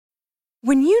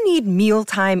When you need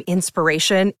mealtime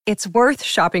inspiration, it's worth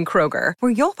shopping Kroger,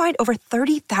 where you'll find over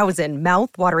 30,000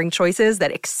 mouth-watering choices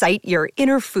that excite your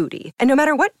inner foodie. And no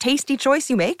matter what tasty choice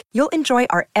you make, you'll enjoy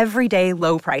our everyday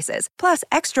low prices, plus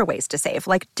extra ways to save,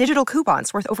 like digital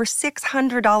coupons worth over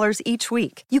 $600 each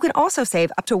week. You can also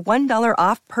save up to $1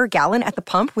 off per gallon at the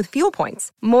pump with fuel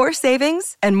points. More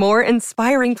savings and more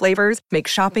inspiring flavors make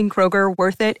shopping Kroger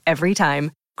worth it every time.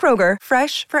 Kroger,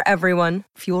 fresh for everyone.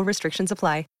 Fuel restrictions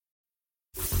apply.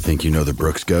 Think you know the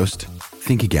Brooks Ghost?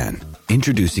 Think again.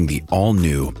 Introducing the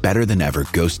all-new, better-than-ever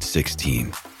Ghost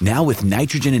 16. Now with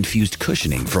nitrogen-infused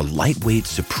cushioning for lightweight,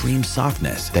 supreme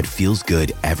softness that feels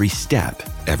good every step,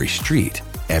 every street,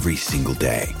 every single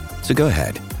day. So go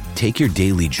ahead, take your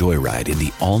daily joyride in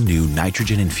the all-new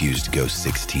nitrogen-infused Ghost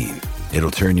 16.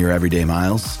 It'll turn your everyday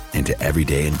miles into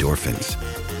everyday endorphins.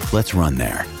 Let's run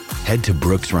there. Head to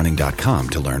brooksrunning.com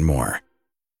to learn more.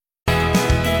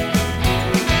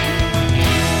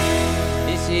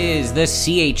 Is the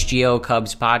CHGO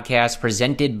Cubs podcast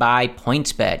presented by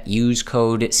PointsBet. Use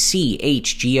code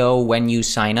CHGO when you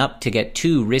sign up to get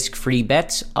 2 risk-free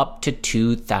bets up to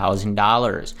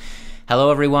 $2,000.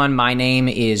 Hello, everyone. My name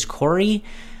is Corey.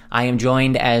 I am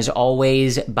joined, as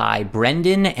always, by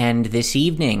Brendan, and this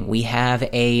evening we have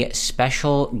a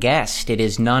special guest. It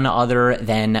is none other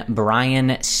than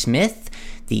Brian Smith,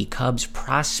 the Cubs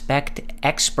prospect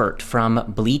expert from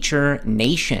Bleacher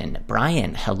Nation.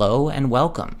 Brian, hello and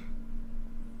welcome.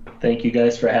 Thank you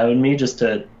guys for having me. Just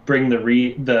to bring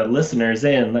the listeners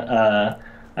in,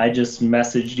 I just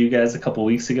messaged you guys a couple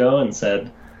weeks ago and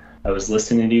said I was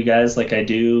listening to you guys like I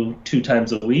do 2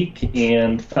 times a week,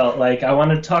 and felt like I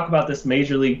wanted to talk about this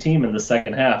major league team in the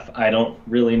second half. I don't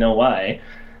really know why.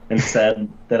 And said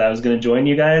that I was going to join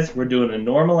you guys. We're doing a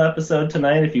normal episode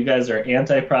tonight. If you guys are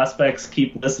anti-prospects,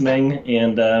 keep listening,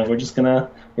 and we're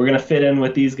gonna fit in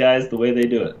with these guys the way they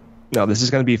do it. No, this is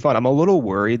going to be fun. I'm a little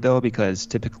worried, though, because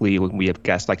typically when we have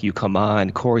guests like you come on,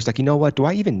 Corey's like, you know what? Do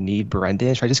I even need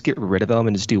Brendan? Should I just get rid of him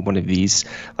and just do one of these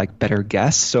like better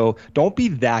guests? So don't be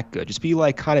that good. Just be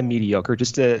like kind of mediocre,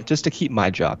 just to keep my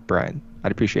job, Brian.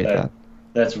 I'd appreciate that.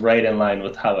 That's right in line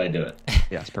with how I do it.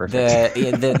 Yes, perfect.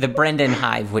 The Brendan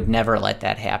Hive would never let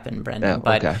that happen, Brendan. Yeah,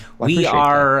 but okay. Well, we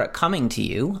are coming to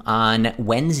you on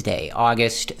Wednesday,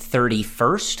 August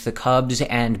 31st. The Cubs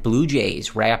and Blue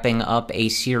Jays wrapping up a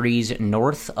series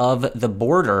north of the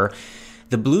border.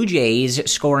 The Blue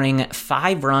Jays scoring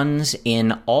 5 runs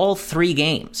in all 3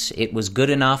 games. It was good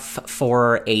enough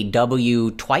for a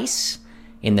W twice.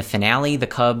 In the finale, the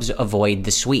Cubs avoid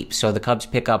the sweep. So the Cubs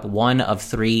pick up 1 of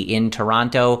 3 in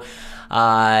Toronto.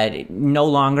 No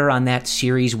longer on that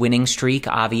series winning streak,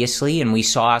 obviously, and we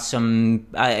saw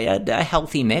a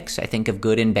healthy mix, I think, of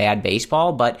good and bad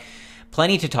baseball, but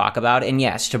plenty to talk about. And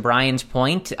yes, to Brian's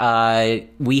point,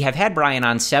 we have had Brian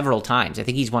on several times. I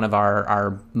think he's one of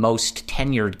our most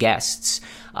tenured guests.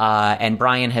 And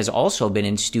Brian has also been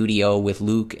in studio with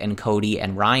Luke and Cody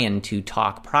and Ryan to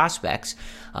talk prospects.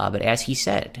 But as he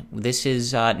said, this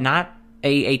is not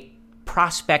a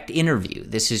prospect interview.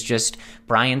 This is just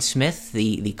Brian Smith,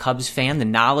 the Cubs fan, the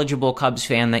knowledgeable Cubs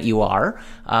fan that you are,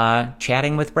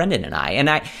 chatting with Brendan and I.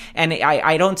 And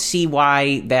I don't see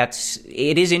why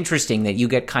it is interesting that you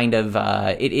get kind of,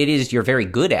 you're very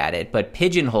good at it, but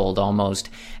pigeonholed almost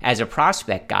as a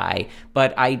prospect guy.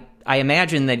 But I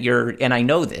imagine that and I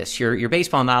know this, your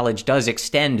baseball knowledge does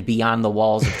extend beyond the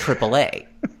walls of AAA.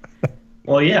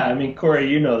 Well, yeah, I mean, Corey,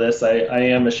 you know this. I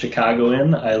am a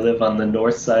Chicagoan. I live on the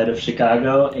north side of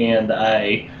Chicago, and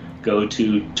I go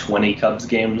to 20 Cubs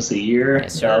games a year,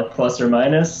 yes, plus or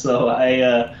minus. So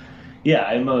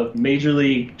I'm a Major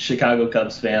League Chicago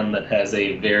Cubs fan that has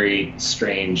a very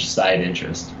strange side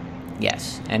interest.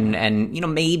 Yes, and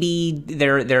maybe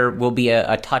there will be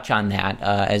a touch on that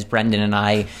as Brendan and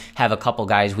I have a couple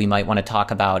guys we might want to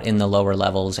talk about in the lower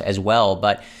levels as well,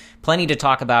 but plenty to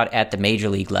talk about at the major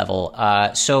league level.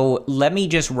 So let me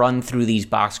just run through these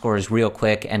box scores real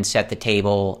quick and set the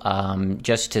table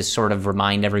just to sort of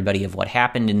remind everybody of what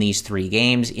happened in these 3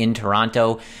 games in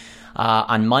Toronto.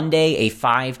 On Monday, a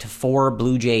 5-4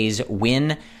 Blue Jays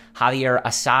win. Javier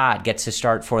Assad gets to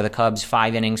start for the Cubs,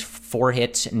 5 innings, 4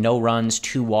 hits, no runs,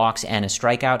 2 walks, and a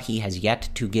strikeout. He has yet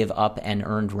to give up an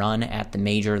earned run at the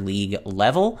major league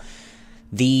level.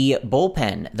 The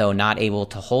bullpen, though, not able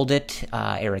to hold it.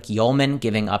 Eric Yolman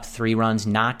giving up 3 runs.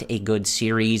 Not a good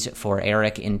series for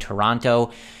Eric in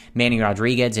Toronto. Manny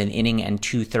Rodriguez, an inning and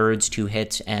 2/3, 2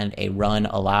 hits and a run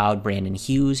allowed. Brandon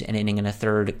Hughes, an inning and a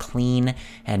third, clean.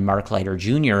 And Mark Leiter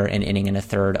Jr., an inning and a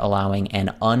third, allowing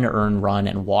an unearned run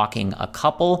and walking a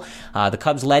couple. The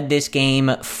Cubs led this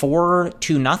game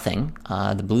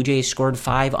 4-0. The Blue Jays scored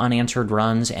 5 unanswered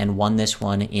runs and won this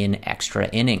one in extra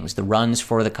innings. The runs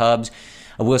for the Cubs: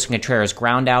 a Wilson Contreras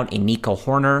ground out, a Nico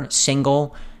Hoerner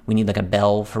single. We need like a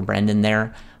bell for Brendan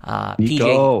there.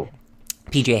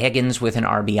 PJ Higgins with an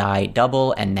RBI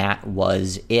double, and that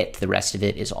was it. The rest of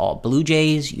it is all Blue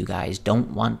Jays. You guys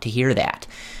don't want to hear that.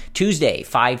 Tuesday,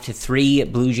 5-3,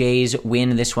 Blue Jays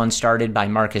win. This one started by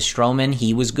Marcus Stroman.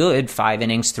 He was good. 5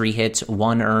 innings, 3 hits,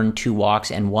 1 earned, 2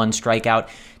 walks, and 1 strikeout.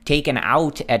 Taken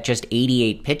out at just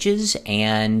 88 pitches,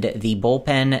 and the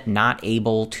bullpen not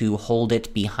able to hold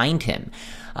it behind him.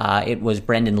 It was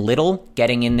Brendan Little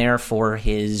getting in there for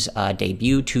his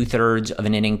debut. 2/3 of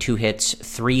an inning, 2 hits,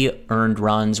 3 earned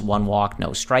runs, 1 walk, no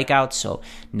strikeouts. So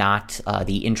not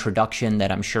the introduction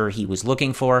that I'm sure he was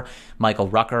looking for. Michael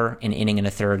Rucker, an inning and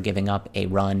a third, giving up a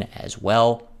run as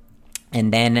well.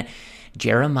 And then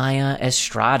Jeremiah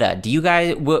Estrada. Do you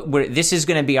guys, this is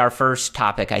going to be our first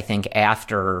topic, I think,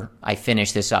 after I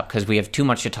finish this up, because we have too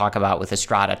much to talk about with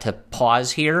Estrada to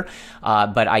pause here.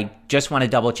 But I just want to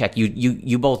double check.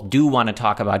 You both do want to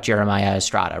talk about Jeremiah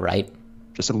Estrada, right?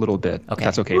 Just a little bit. Okay.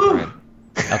 That's okay, Brian.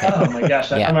 Okay. Oh my gosh,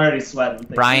 I'm already sweating.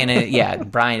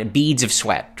 Brian, beads of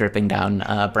sweat dripping down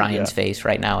Brian's face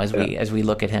right now as we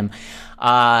look at him.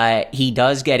 He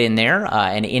does get in there,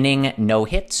 an inning, no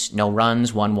hits, no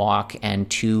runs, 1 walk, and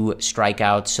 2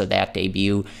 strikeouts, so that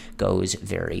debut goes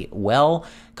very well.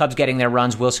 Cubs getting their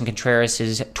runs: Wilson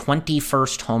Contreras'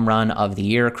 21st home run of the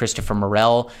year. Christopher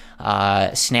Morel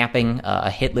snapping a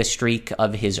hitless streak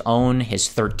of his own, his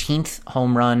 13th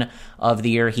home run of the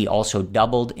year. He also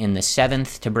doubled in the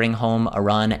 7th to bring home a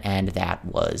run, and that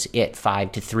was it.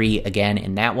 5-3 again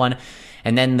in that one.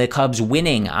 And then the Cubs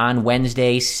winning on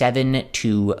Wednesday,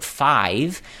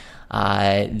 7-5.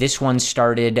 This one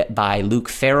started by Luke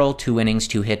Farrell, 2 innings,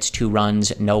 2 hits, 2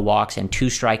 runs, no walks, and 2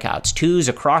 strikeouts. 2s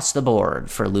across the board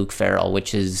for Luke Farrell,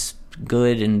 which is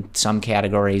good in some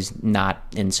categories, not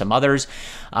in some others.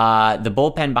 The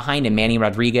bullpen behind him, Manny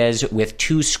Rodriguez, with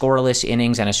 2 scoreless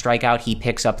innings and a strikeout. He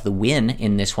picks up the win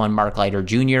in this one. Mark Leiter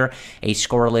Jr., a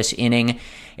scoreless inning.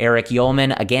 Eric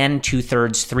Yolman, again,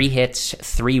 2/3, 3 hits,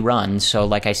 3 runs. So,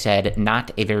 like I said,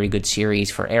 not a very good series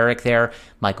for Eric there.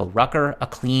 Michael Rucker, a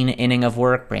clean inning of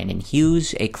work. Brandon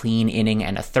Hughes, a clean inning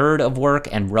and a third of work.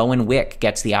 And Rowan Wick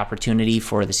gets the opportunity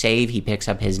for the save. He picks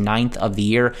up his 9th of the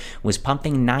year, was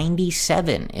pumping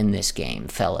 97 in this game,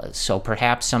 fellas. So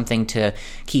perhaps something to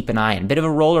keep an eye on. Bit of a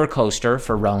roller coaster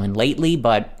for Rowan lately,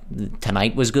 but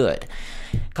tonight was good.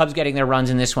 Cubs getting their runs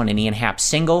in this one: an Ian Happ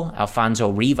single. Alfonso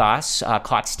Rivas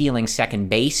caught stealing second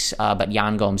base, but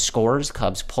Yan Gomes scores.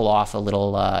 Cubs pull off a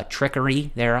little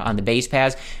trickery there on the base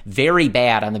paths. Very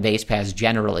bad on the base paths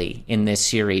generally in this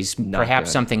series.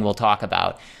 Perhaps something we'll talk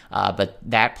about, but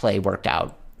that play worked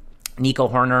out. Nico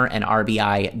Hoerner, an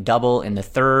RBI double in the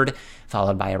 3rd,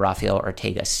 followed by a Rafael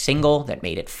Ortega single that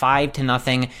made it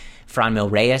 5-0. Franmil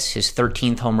Reyes, his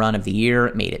 13th home run of the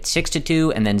year, made it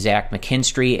 6-2, and then Zach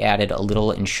McKinstry added a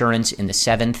little insurance in the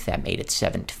 7th. That made it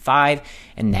 7-5,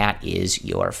 and that is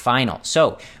your final.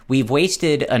 So we've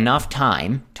wasted enough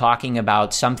time talking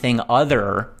about something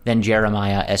other than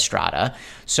Jeremiah Estrada.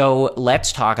 So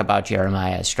let's talk about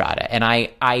Jeremiah Estrada. And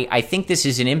I think this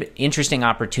is an interesting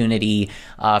opportunity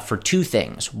for 2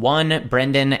 things. One,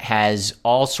 Brendan has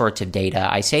all sorts of data.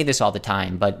 I say this all the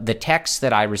time, but the texts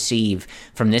that I receive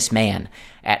from this man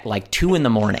at like 2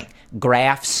 a.m,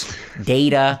 graphs,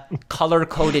 data,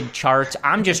 color-coded charts.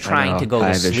 I'm just trying to go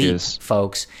to sleep,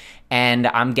 folks. And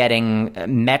I'm getting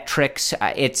metrics.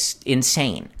 It's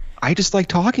insane. I just like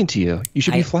talking to you. You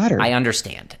should be flattered. I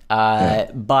understand.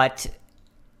 But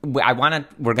we're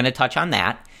going to touch on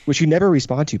that. Which you never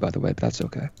respond to, by the way, but that's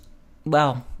okay.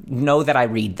 Well, know that I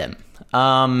read them.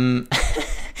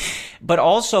 But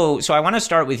also, so I want to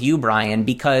start with you, Brian,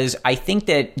 because I think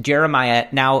that Jeremiah,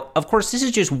 now, of course, this is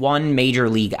just one major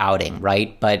league outing,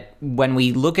 right? But when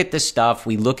we look at the stuff,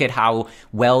 we look at how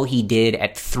well he did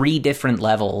at 3 different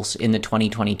levels in the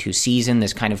 2022 season,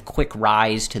 this kind of quick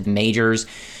rise to the majors.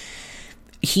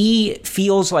 He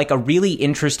feels like a really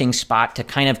interesting spot to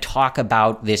kind of talk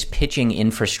about this pitching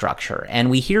infrastructure.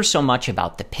 And we hear so much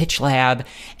about the Pitch Lab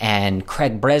and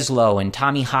Craig Breslow and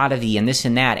Tommy Hotovy and this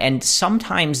and that. And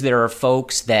sometimes there are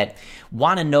folks that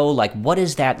want to know, like, what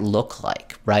does that look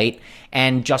like, right?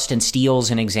 And Justin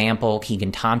Steele's an example.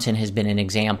 Keegan Thompson has been an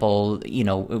example, you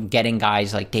know, getting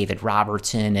guys like David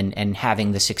Robertson and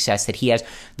having the success that he has.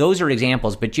 Those are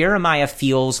examples. But Jeremiah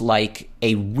feels like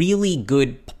a really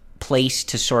good place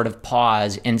to sort of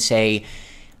pause and say,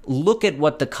 look at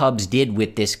what the Cubs did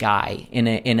with this guy in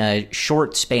a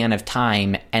short span of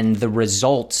time and the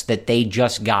results that they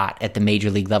just got at the major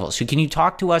league level. So can you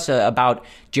talk to us about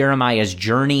Jeremiah's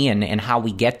journey and how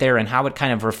we get there and how it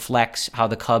kind of reflects how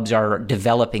the Cubs are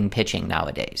developing pitching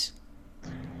nowadays?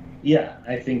 Yeah,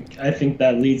 I think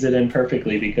that leads it in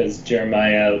perfectly, because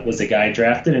Jeremiah was a guy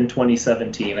drafted in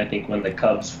 2017. I think when the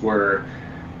Cubs were,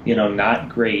 not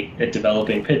great at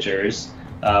developing pitchers.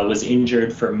 Was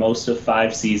injured for most of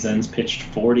 5 seasons, pitched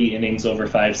 40 innings over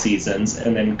 5 seasons,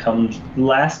 and then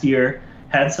last year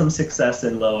had some success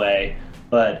in low A,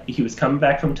 but he was coming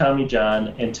back from Tommy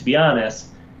John, and to be honest,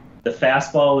 the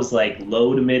fastball was like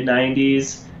low to mid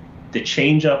 90s. The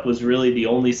changeup was really the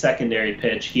only secondary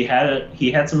pitch. He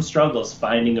had some struggles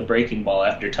finding a breaking ball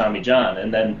after Tommy John,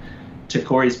 and then to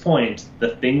Corey's point,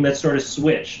 the thing that sort of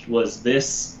switched was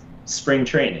this spring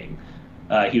training.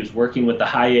 He was working with the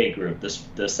High A group,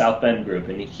 the South Bend group,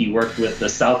 and he worked with the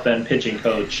South Bend pitching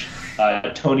coach,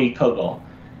 Tony Kugel.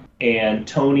 And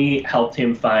Tony helped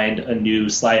him find a new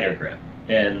slider grip.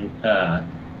 And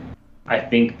I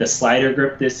think the slider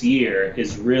grip this year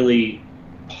is really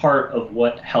part of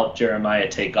what helped Jeremiah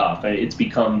take off. It's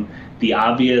become the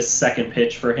obvious second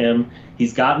pitch for him.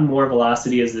 He's gotten more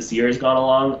velocity as this year has gone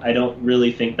along. I don't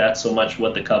really think that's so much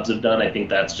what the Cubs have done. I think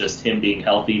that's just him being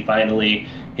healthy finally,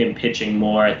 him pitching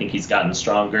more. I think he's gotten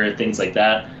stronger, things like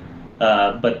that.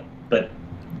 But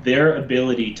their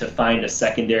ability to find a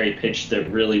secondary pitch that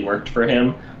really worked for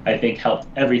him, I think, helped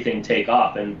everything take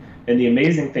off. And the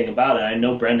amazing thing about it, I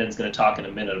know Brendan's going to talk in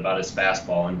a minute about his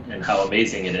fastball and how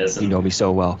amazing it is. And, you know me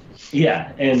so well.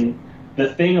 Yeah, and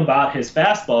the thing about his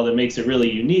fastball that makes it really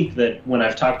unique, that when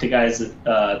I've talked to guys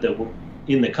that were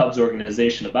in the Cubs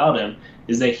organization about him,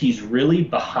 is that he's really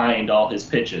behind all his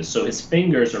pitches. So his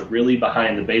fingers are really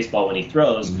behind the baseball when he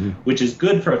throws, which is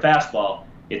good for a fastball.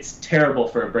 It's terrible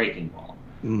for a breaking ball,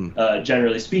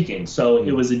 generally speaking. So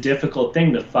it was a difficult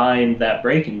thing to find that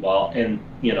breaking ball. And,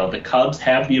 the Cubs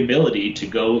have the ability to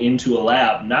go into a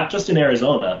lab, not just in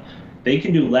Arizona. They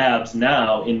can do labs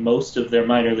now in most of their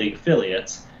minor league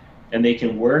affiliates, and they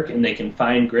can work and they can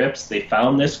find grips. They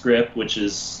found this grip, which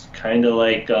is kind of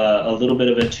like a little bit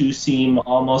of a 2-seam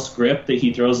almost grip that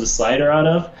he throws a slider out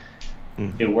of.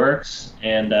 It works,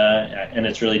 and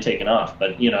it's really taken off.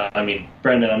 But,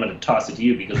 Brendan, I'm going to toss it to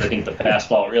you because I think the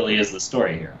fastball really is the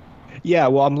story here. Yeah,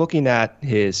 well, I'm looking at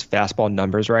his fastball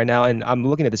numbers right now, and I'm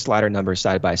looking at the slider numbers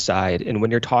side by side. And when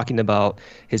you're talking about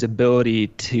his ability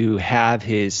to have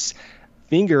his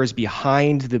fingers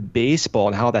behind the baseball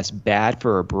and how that's bad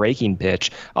for a breaking pitch,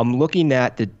 I'm looking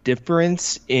at the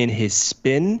difference in his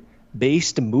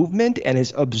spin-based movement and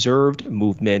his observed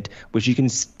movement, which you can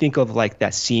think of like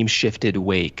that seam-shifted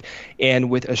wake. And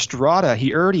with Estrada,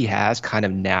 he already has kind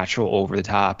of natural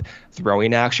over-the-top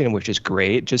throwing action, which is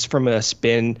great. Just from a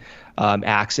spin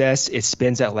access, it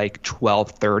spins at like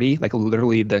 12:30, like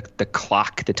literally the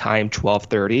clock, the time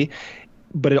 12:30.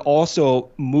 But it also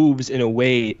moves in a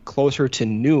way closer to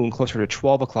noon, closer to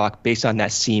 12 o'clock based on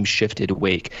that seam-shifted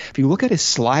wake. If you look at his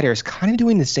slider, it's kind of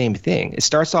doing the same thing. It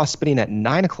starts off spinning at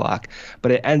 9 o'clock,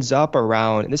 but it ends up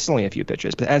around, and this is only a few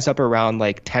pitches, but it ends up around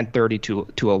like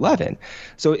 10:30 to 11.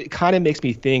 So it kind of makes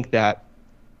me think that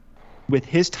with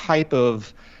his type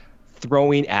of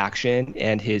throwing action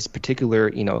and his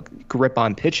particular, grip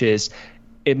on pitches,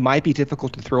 it might be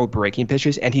difficult to throw breaking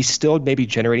pitches, and he's still maybe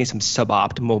generating some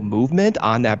suboptimal movement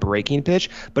on that breaking pitch,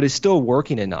 but it's still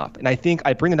working enough. And I think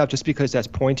I bring it up just because that's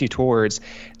pointing towards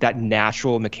that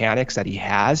natural mechanics that he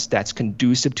has that's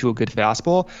conducive to a good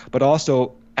fastball, but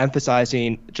also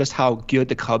emphasizing just how good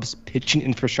the Cubs pitching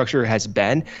infrastructure has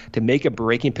been to make a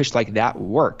breaking pitch like that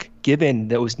work, given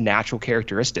those natural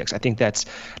characteristics. I think that's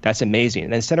amazing.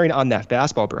 And then centering on that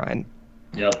fastball, Brian,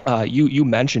 you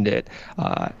mentioned it.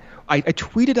 I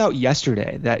tweeted out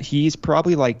yesterday that he's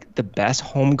probably like the best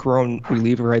homegrown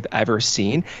reliever I've ever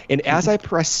seen. And as I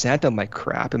press send, I'm like,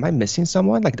 crap, am I missing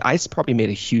someone? Like, I probably made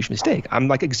a huge mistake. I'm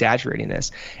like exaggerating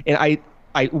this. And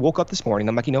I woke up this morning.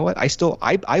 I'm like, you know what?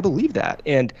 I believe that.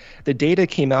 And the data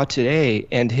came out today,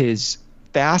 and his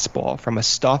fastball from a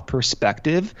stuff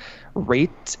perspective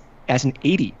rates as an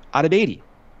 80 out of 80.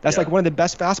 That's like one of the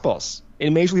best fastballs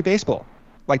in Major League Baseball.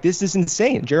 Like, this is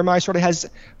insane. Jeremiah sort of has,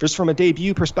 just from a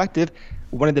debut perspective,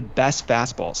 one of the best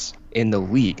fastballs in the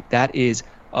league. That is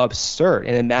absurd,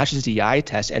 and it matches the eye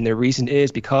test, and the reason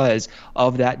is because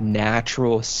of that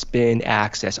natural spin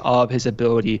access, of his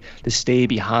ability to stay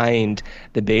behind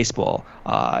the baseball.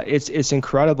 It's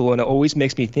incredible, and it always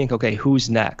makes me think, okay, who's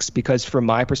next? Because from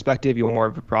my perspective, you're more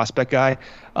of a prospect guy.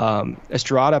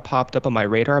 Estrada popped up on my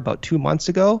radar about 2 months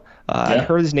ago. I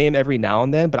heard his name every now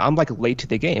and then, but I'm like late to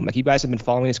the game. Like, you guys have been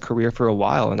following his career for a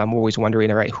while, and I'm always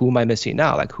wondering, all right, who am I missing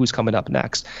now? Like, who's coming up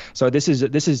next? So this is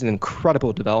an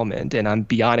incredible development, and I'm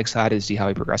beyond excited to see how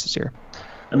he progresses here.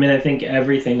 I mean, I think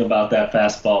everything about that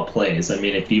fastball plays. I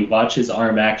mean, if you watch his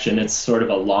arm action, it's sort of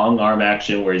a long arm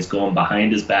action where he's going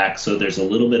behind his back, so there's a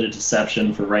little bit of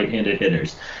deception for right-handed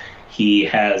hitters. He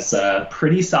has a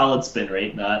pretty solid spin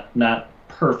rate, not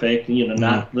perfect,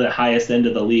 not the highest end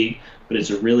of the league, but it's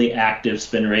a really active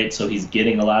spin rate, so he's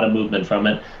getting a lot of movement from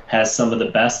it. Has some of the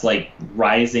best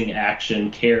rising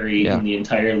action carry in the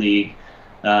entire league.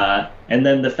 And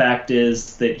then the fact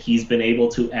is that he's been able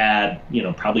to add,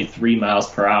 probably 3 miles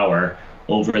per hour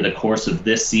over the course of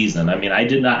this season. I mean, I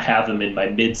did not have him in my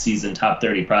mid-season top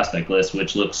 30 prospect list,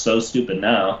 which looks so stupid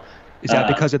now. Is that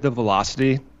because of the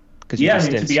velocity? Yeah, I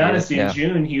mean, to be honest, in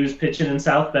June, he was pitching in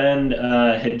South Bend,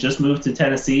 had just moved to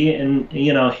Tennessee, and,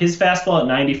 his fastball at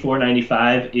 94,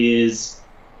 95 is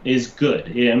good.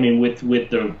 I mean, with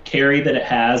the carry that it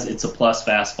has, it's a plus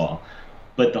fastball.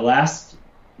 But the last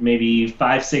maybe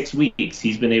 5-6 weeks,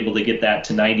 he's been able to get that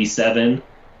to 97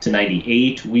 to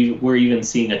 98. We're even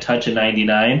seeing a touch of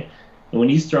 99. And when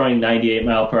he's throwing 98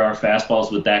 mile per hour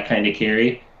fastballs with that kind of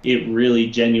carry, it really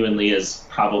genuinely is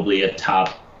probably a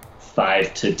top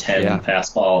 5 to 10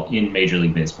 fastball in Major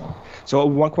League Baseball. So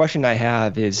one question I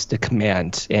have is the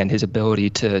command and his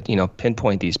ability to,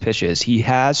 pinpoint these pitches. He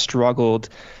has struggled.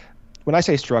 When I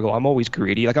say struggle, I'm always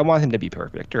greedy. Like, I want him to be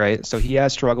perfect, right? So he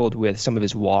has struggled with some of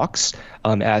his walks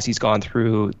as he's gone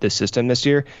through the system this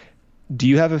year. Do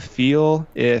you have a feel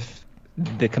if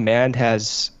the command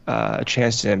has a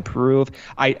chance to improve?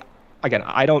 I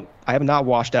have not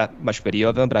watched that much video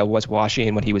of him, but I was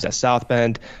watching when he was at South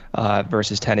Bend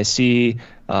versus Tennessee,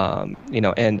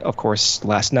 and of course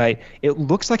last night. It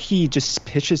looks like he just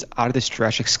pitches out of the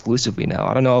stretch exclusively now.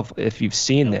 I don't know if you've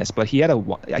seen this, but he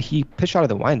pitched out of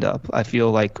the windup, I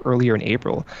feel like, earlier in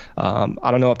April.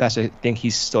 I don't know if that's a thing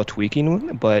he's still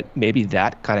tweaking, but maybe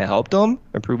that kind of helped him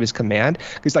improve his command,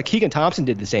 because Keegan Thompson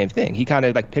did the same thing. He kind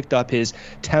of picked up his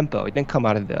tempo. He didn't come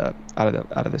out of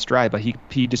the stride, but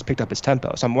he just picked up his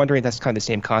tempo. So I'm wondering if that's kind of the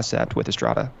same concept with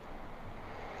Estrada.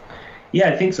 Yeah,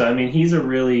 I think so. I mean,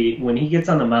 when he gets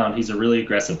on the mound, he's a really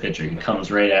aggressive pitcher. He comes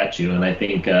right at you. And I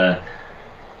think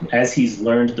as he's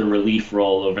learned the relief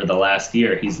role over the last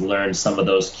year, he's learned some of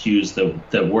those cues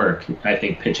that work. I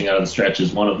think pitching out of the stretch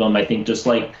is one of them. I think just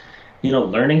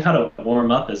learning how to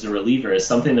warm up as a reliever is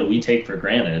something that we take for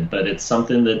granted, but it's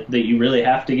something that you really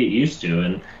have to get used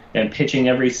to. And pitching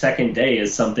every second day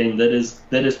is something that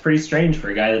is pretty strange for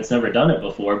a guy that's never done it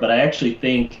before. But I actually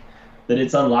think that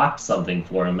it's unlocked something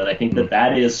for him. And I think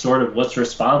that is sort of what's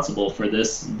responsible for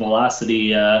this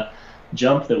velocity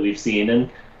jump that we've seen. And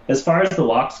as far as the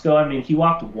walks go, I mean, he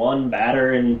walked one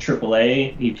batter in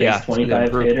AAA. He faced 25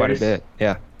 hitters. Quite a bit.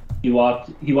 Yeah. He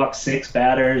walked 6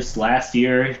 batters last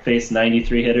year. He faced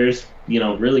 93 hitters.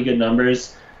 Really good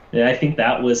numbers. And I think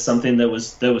that was something that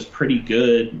was pretty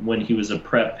good when he was a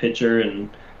prep pitcher, and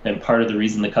part of the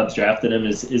reason the Cubs drafted him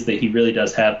is that he really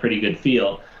does have pretty good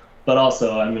feel. But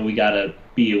also, I mean, we got to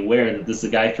be aware that this is a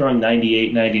guy throwing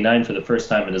 98, 99 for the first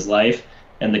time in his life,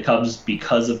 and the Cubs,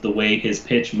 because of the way his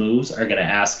pitch moves, are going to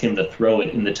ask him to throw it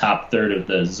in the top third of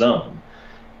the zone.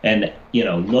 And,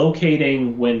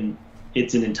 locating when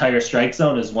it's an entire strike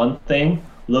zone is one thing.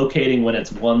 Locating when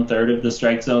it's 1/3 of the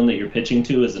strike zone that you're pitching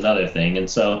to is another thing. And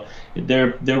so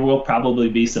there will probably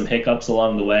be some hiccups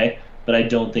along the way, but I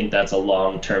don't think that's a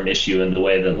long-term issue in the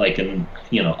way that in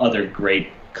other great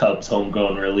Cubs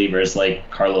homegrown relievers like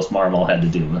Carlos Marmol had to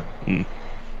do.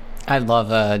 I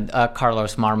love a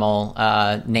Carlos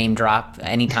Marmol name drop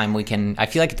anytime we can. I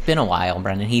feel like it's been a while,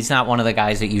 Brendan. He's not one of the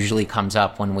guys that usually comes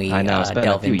up when we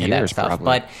delve into that stuff. Probably.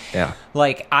 But yeah.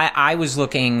 I was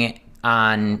looking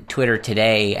on Twitter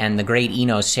today, and the great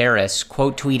Eno Saris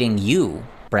quote tweeting you,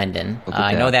 Brendan.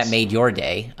 I know that made your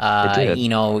day.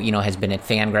 Eno has been at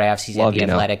Fangraphs. He's at The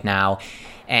Athletic now.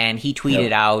 And he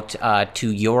tweeted out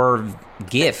to your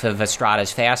gif of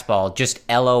Estrada's fastball, just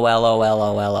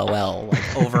LOLOLOLOL,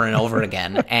 over and over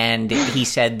again. And he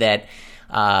said that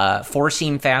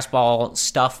four-seam fastball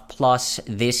stuff plus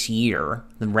this year,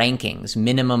 the rankings,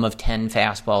 minimum of 10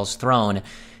 fastballs thrown,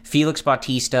 Felix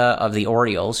Bautista of the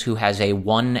Orioles, who has a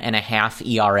 1.5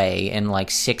 ERA in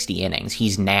 60 innings.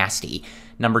 He's nasty.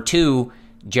 Number 2,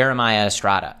 Jeremiah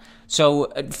Estrada.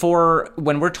 So for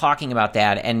when we're talking about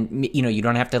that, and you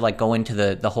don't have to go into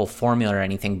the whole formula or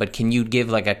anything, but can you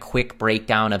give a quick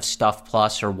breakdown of stuff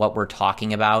plus or what we're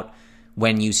talking about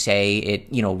when you say it,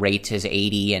 rates as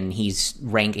 80 and his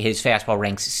fastball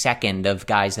ranks second of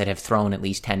guys that have thrown at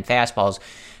least 10 fastballs.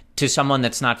 To someone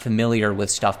that's not familiar with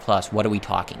Stuff Plus, what are we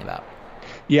talking about?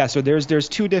 Yeah, so there's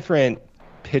two different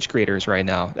pitch graders right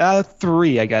now.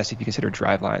 Three, I guess, if you consider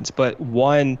Drivelines. But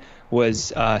one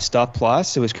was Stuff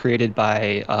Plus. It was created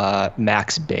by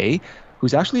Max Bay,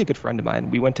 who's actually a good friend of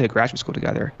mine. We went to graduate school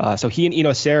together. So he and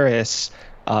Eno Saris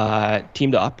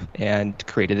teamed up and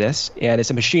created this, and it's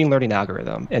a machine learning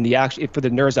algorithm. And for the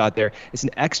nerds out there, it's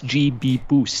an XGB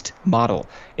boost model.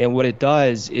 And what it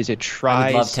does is it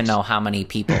tries. I would love to know how many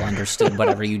people understood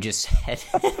whatever you just said.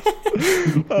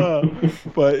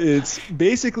 But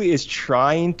it's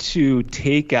trying to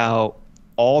take out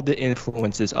all the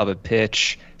influences of a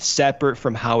pitch separate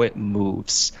from how it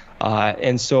moves.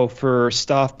 And so for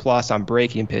Stuff Plus on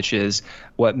breaking pitches,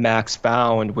 what Max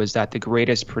found was that the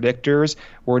greatest predictors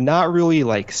were not really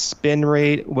like spin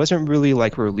rate, it wasn't really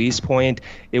like release point.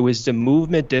 It was the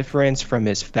movement difference from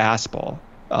his fastball,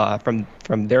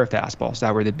 from their fastballs.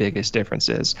 That were the biggest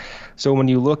differences. So when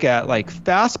you look at like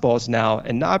fastballs now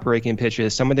and not breaking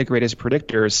pitches, some of the greatest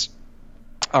predictors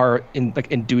are in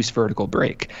like induced vertical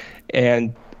break.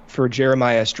 And for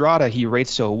Jeremiah Estrada, he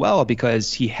rates so well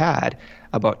because he had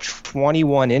about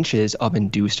 21 inches of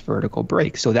induced vertical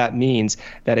break. So that means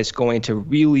that it's going to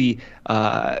really,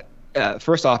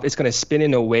 first off, it's going to spin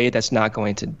in a way that's not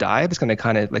going to dive. It's going to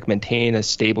kind of like maintain a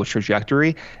stable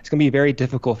trajectory. It's going to be very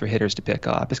difficult for hitters to pick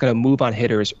up. It's going to move on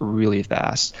hitters really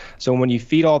fast. So when you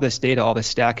feed all this data, all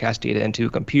this StatCast data into a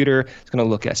computer, it's going to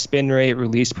look at spin rate,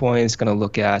 release points, it's going to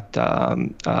look at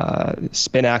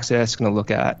spin axis, it's going to look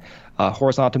at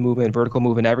horizontal movement, vertical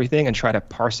movement, everything, and try to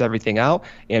parse everything out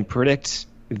and predict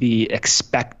the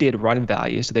expected run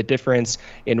value. So the difference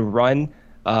in run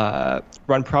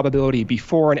probability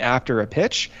before and after a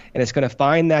pitch, and it's going to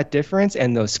find that difference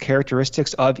and those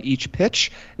characteristics of each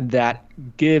pitch that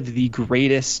give the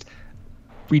greatest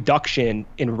reduction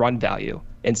in run value.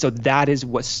 And so that is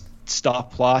what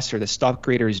Stuff Plus or the Stuff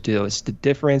graders do. It's the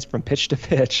difference from pitch to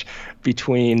pitch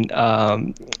between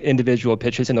individual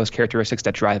pitches and those characteristics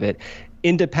that drive it,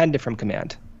 independent from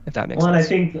command, if that makes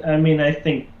sense. And I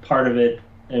think part of it,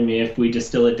 if we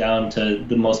distill it down to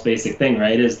the most basic thing,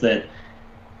 right, is that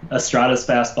Estrada's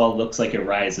fastball looks like it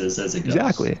rises as it goes.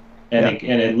 Exactly. And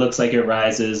it looks like it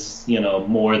rises,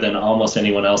 more than almost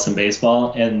anyone else in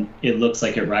baseball, and it looks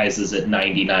like it rises at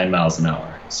 99 miles an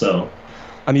hour. So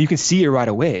you can see it right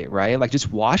away, right? Like just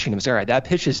watching him, say, all right, that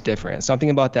pitch is different. Something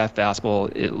about that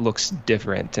fastball, it looks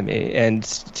different to me. And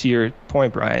to your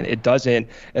point, Brian, it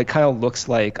kind of looks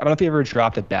like, I don't know if you ever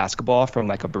dropped a basketball from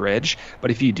like a bridge,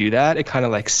 but if you do that, it kind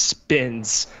of like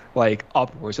spins like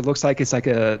upwards. It looks like it's like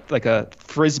a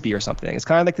frisbee or something. It's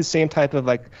kind of like the same type of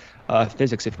like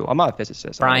physics, if you will. I'm not a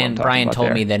physicist. Brian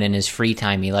told me that in his free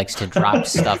time he likes to drop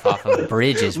stuff off of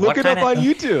bridges. Look it up on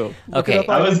YouTube. Okay.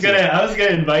 I was gonna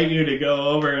invite you to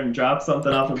go over and drop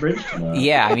something off a bridge tomorrow.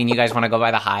 Yeah, you guys want to go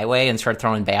by the highway and start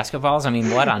throwing basketballs?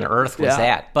 What on earth was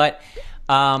that? But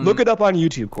look it up on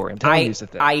YouTube, Corey. I'm telling you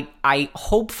something. I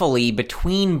hopefully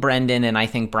between Brendan and I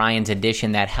think Brian's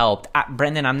addition that helped.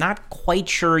 Brendan, I'm not quite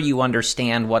sure you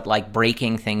understand what like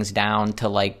breaking things down to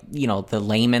like, the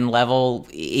layman level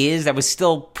is. That was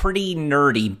still pretty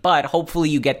nerdy, but hopefully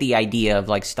you get the idea of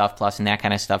like Stuff Plus and that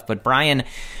kind of stuff. But Brian,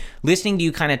 listening to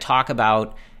you kind of talk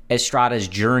about Estrada's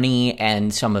journey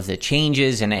and some of the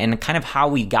changes and kind of how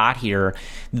we got here,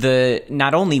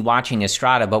 not only watching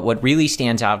Estrada, but what really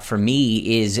stands out for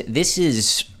me is this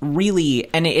is really,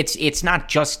 and it's not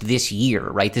just this year,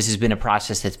 right? This has been a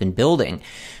process that's been building,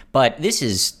 but this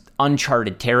is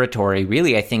uncharted territory,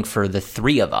 really, I think, for the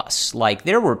three of us. Like,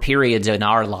 there were periods in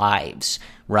our lives,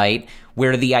 right,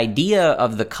 where the idea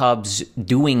of the Cubs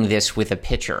doing this with a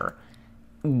pitcher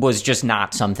was just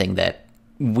not something that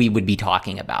we would be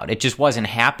talking about. It just wasn't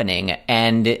happening.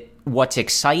 And what's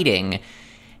exciting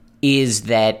is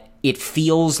that it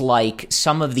feels like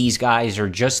some of these guys are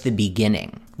just the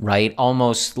beginning, right?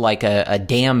 Almost like a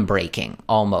dam breaking,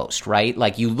 almost, right?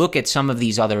 Like you look at some of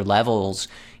these other levels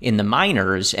in the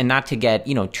minors, and not to get,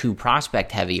 too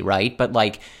prospect heavy, right? But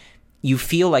like you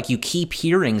feel like you keep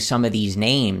hearing some of these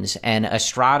names, and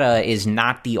Estrada is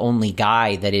not the only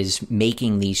guy that is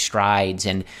making these strides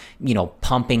and,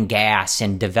 pumping gas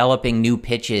and developing new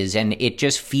pitches. And it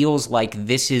just feels like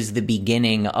this is the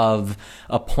beginning of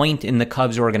a point in the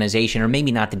Cubs organization, or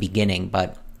maybe not the beginning,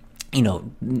 but,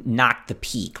 not the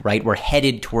peak, right? We're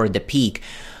headed toward the peak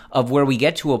of where we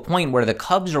get to a point where the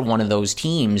Cubs are one of those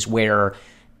teams where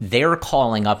they're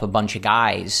calling up a bunch of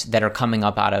guys that are coming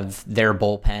up out of their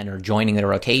bullpen or joining the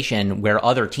rotation, where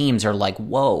other teams are like,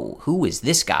 whoa, who is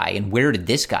this guy and where did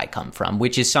this guy come from?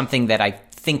 Which is something that I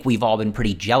think we've all been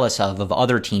pretty jealous of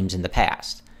other teams in the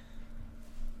past.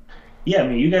 Yeah, I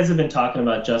mean, you guys have been talking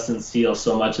about Justin Steele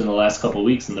so much in the last couple of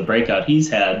weeks and the breakout he's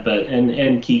had, but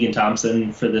and Keegan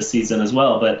Thompson for this season as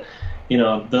well. But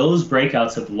those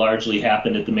breakouts have largely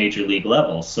happened at the major league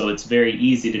level, so it's very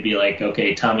easy to be like,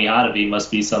 okay, Tommy Ottavy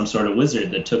must be some sort of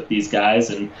wizard that took these guys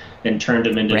and turned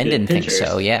them into Brendan good pitchers.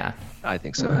 Thinks so, yeah. I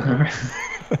think so.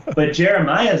 But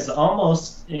Jeremiah's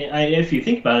almost, if you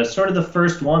think about it, sort of the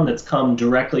first one that's come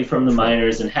directly from the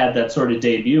minors and had that sort of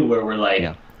debut where we're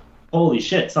like, holy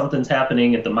shit, something's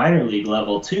happening at the minor league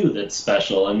level too that's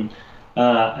special. And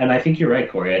I think you're right,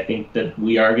 Corey. I think that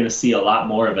we are going to see a lot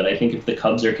more of it. I think if the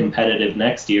Cubs are competitive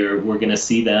next year, we're going to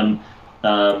see them,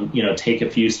 take a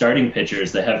few starting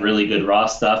pitchers that have really good raw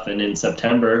stuff, and in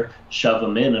September shove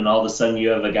them in, and all of a sudden you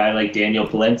have a guy like Daniel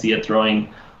Palencia throwing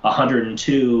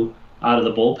 102 out of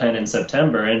the bullpen in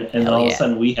September, and all of a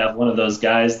sudden we have one of those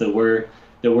guys that we're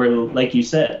like you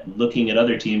said, looking at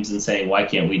other teams and saying, why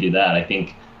can't we do that? I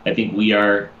think we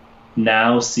are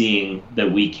now seeing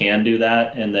that we can do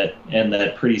that, and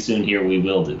that pretty soon here we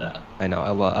will do that. I know. I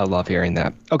love hearing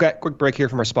that. Okay, quick break here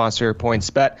from our sponsor,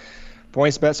 PointsBet.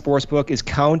 PointsBet Sportsbook is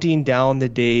counting down the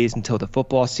days until the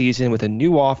football season with a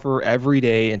new offer every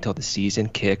day until the season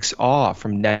kicks off.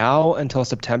 From now until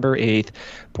September 8th,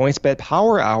 PointsBet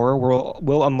Power Hour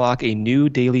will unlock a new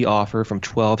daily offer from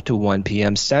 12 to 1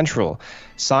 p.m. Central.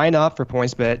 Sign up for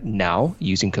PointsBet now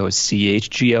using code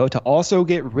CHGO to also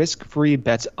get risk-free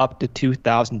bets up to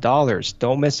 $2,000.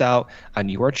 Don't miss out on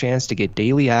your chance to get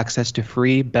daily access to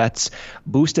free bets,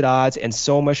 boosted odds, and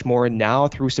so much more now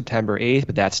through September 8th.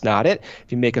 But that's not it.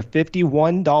 If you make a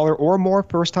 $51 or more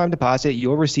first-time deposit,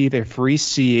 you'll receive a free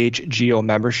CHGO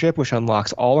membership, which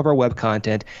unlocks all of our web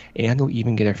content, and you'll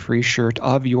even get a free shirt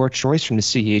of your choice from the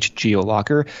CHGO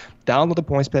locker. Download the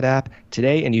PointsBet app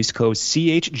today and use code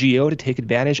CHGO to take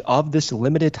advantage of this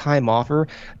limited time offer.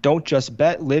 Don't just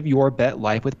bet, live your bet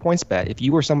life with PointsBet. If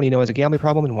you or somebody you know has a gambling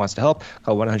problem and wants to help,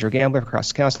 call 1-800-GAMBLER for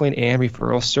cross-counseling and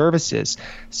referral services.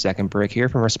 Second break here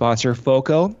from our sponsor,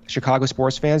 FOCO. Chicago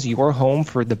sports fans, your home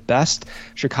for the best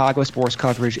Chicago sports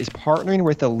coverage is partnering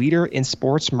with a leader in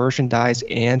sports merchandise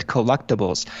and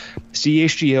collectibles.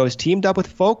 CHGO has teamed up with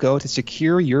FOCO to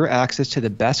secure your access to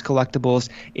the best collectibles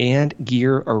and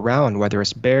gear around. Whether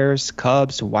it's Bears,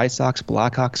 Cubs, White Sox,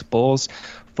 Blackhawks, Bulls,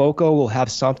 FOCO will have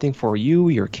something for you,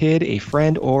 your kid, a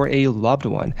friend, or a loved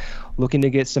one. Looking to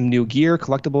get some new gear,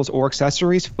 collectibles, or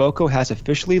accessories? FOCO has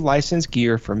officially licensed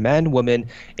gear for men, women,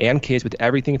 and kids with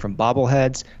everything from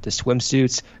bobbleheads to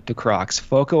swimsuits to Crocs.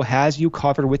 FOCO has you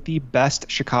covered with the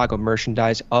best Chicago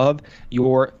merchandise of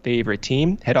your favorite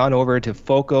team. Head on over to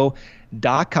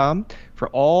FOCO.com. For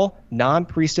all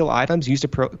non-pre-sale items, use the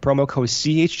promo code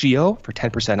CHGO for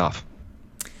 10% off.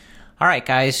 All right,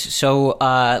 guys. So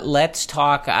let's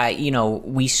talk.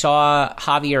 We saw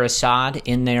Javier Assad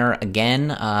in there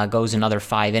again. Goes another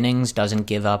 5 innings, doesn't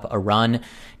give up a run,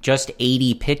 just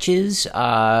 80 pitches.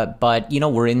 But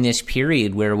we're in this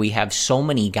period where we have so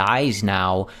many guys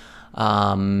now.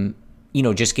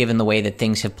 Just given the way that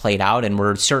things have played out, and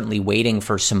we're certainly waiting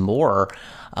for some more.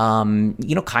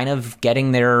 Kind of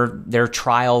getting their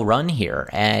trial run here.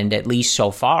 And at least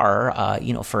so far,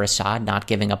 for Assad not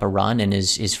giving up a run in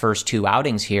his first 2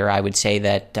 outings here, I would say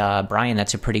that, Brian,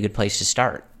 that's a pretty good place to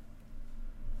start.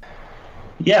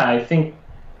 Yeah, I think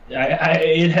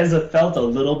it has felt a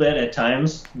little bit at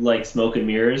times like smoke and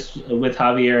mirrors with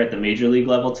Javier at the major league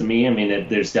level to me. I mean,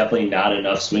 there's definitely not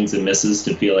enough swings and misses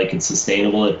to feel like it's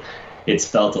sustainable. It's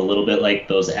felt a little bit like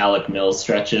those Alec Mills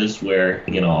stretches where,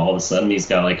 all of a sudden he's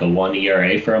got like a 1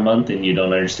 ERA for a month and you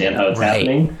don't understand how it's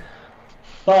happening.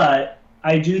 But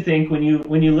I do think when you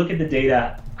look at the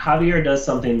data, Javier does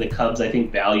something the Cubs, I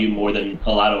think, value more than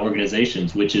a lot of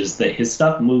organizations, which is that his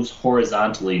stuff moves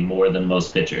horizontally more than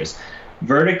most pitchers.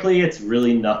 Vertically, it's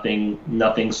really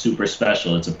nothing super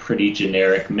special. It's a pretty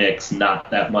generic mix,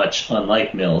 not that much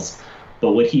unlike Mills.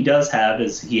 But what he does have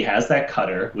is he has that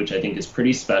cutter, which I think is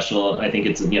pretty special. I think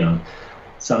it's,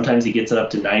 sometimes he gets it up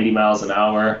to 90 miles an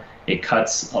hour. It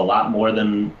cuts a lot more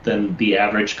than the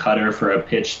average cutter for a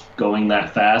pitch going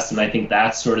that fast. And I think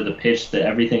that's sort of the pitch that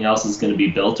everything else is going to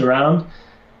be built around.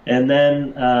 And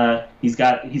then he's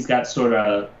got sort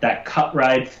of that cut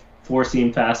ride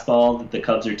 4-seam fastball that the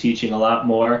Cubs are teaching a lot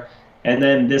more. And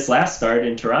then this last start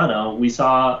in Toronto, we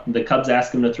saw the Cubs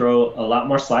ask him to throw a lot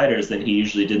more sliders than he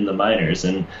usually did in the minors.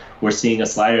 And we're seeing a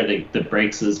slider that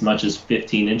breaks as much as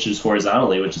 15 inches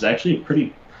horizontally, which is actually a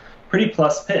pretty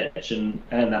plus pitch. And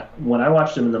when I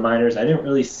watched him in the minors, I didn't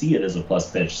really see it as a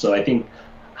plus pitch. So I think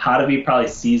Ottavy probably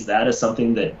sees that as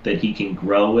something that he can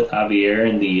grow with Javier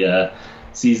in the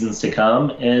seasons to come.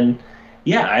 And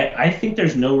Yeah, I think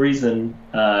there's no reason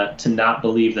to not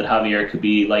believe that Javier could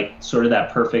be like sort of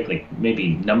that perfect, like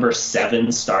maybe number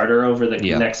 7 starter over the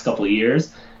next couple of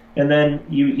years. And then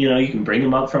you know you can bring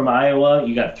him up from Iowa.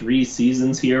 You got 3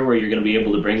 seasons here where you're going to be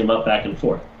able to bring him up back and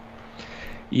forth.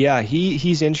 Yeah,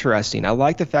 he's interesting. I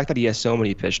like the fact that he has so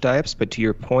many pitch types, but to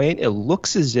your point, it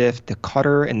looks as if the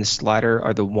cutter and the slider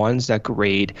are the ones that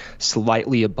grade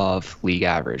slightly above league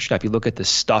average. Now, if you look at the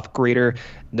stuff grader,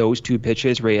 those 2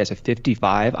 pitches, Ray has a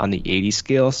 55 on the 80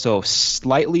 scale, so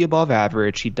slightly above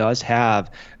average. He does have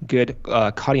good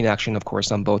cutting action, of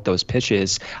course, on both those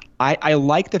pitches. I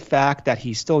like the fact that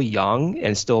he's still young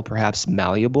and still perhaps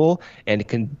malleable and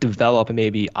can develop and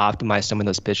maybe optimize some of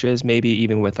those pitches, maybe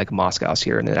even with like Moscow's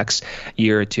here in the next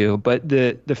year or two. But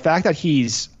the fact that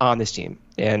he's on this team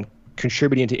and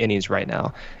contributing to innings right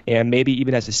now, and maybe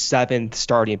even as a 7th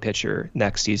starting pitcher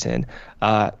next season,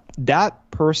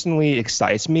 that personally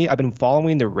excites me. I've been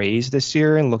following the Rays this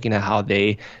year and looking at how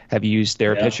they have used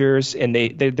their pitchers, and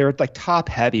they're like top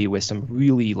heavy with some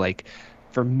really like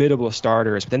formidable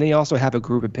starters. But then they also have a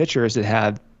group of pitchers that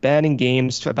have been in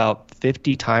games about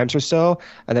 50 times or so,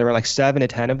 and there were like 7 to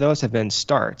 10 of those have been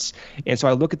starts. And so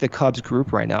I look at the Cubs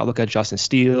group right now. I look at Justin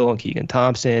Steele and Keegan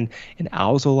Thompson and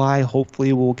Alzolay.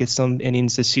 Hopefully we'll get some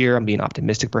innings this year. I'm being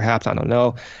optimistic perhaps. I don't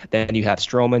know. Then you have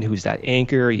Stroman, who's that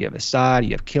anchor. You have Assad.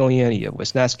 You have Killian. You have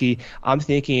Wisniewski. I'm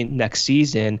thinking next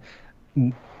season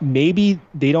maybe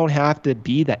they don't have to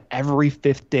be that every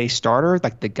 5th day starter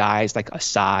like the guys like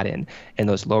Assad and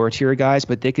those lower tier guys,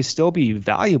 but they could still be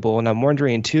valuable. And I'm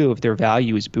wondering too if their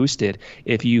value is boosted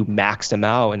if you max them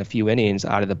out in a few innings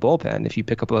out of the bullpen, if you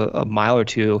pick up a mile or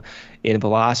 2 in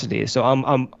velocity. So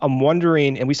I'm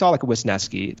wondering, and we saw like a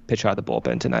Wisniewski pitch out of the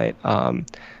bullpen tonight.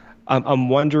 I'm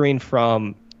wondering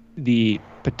from the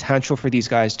potential for these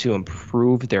guys to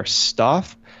improve their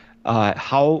stuff.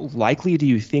 How likely do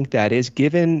you think that is,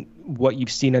 given what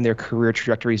you've seen in their career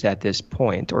trajectories at this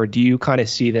point? Or do you kind of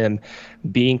see them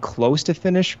being close to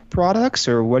finished products?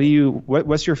 Or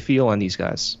what's your feel on these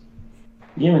guys?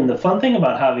 Yeah, and the fun thing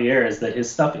about Javier is that his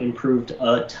stuff improved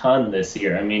a ton this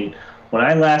year. I mean, when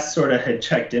I last sort of had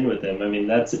checked in with him, I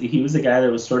mean, he was a guy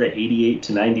that was sort of 88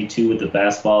 to 92 with the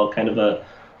fastball, kind of a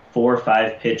 4 or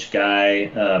 5 pitch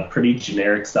guy, pretty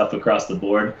generic stuff across the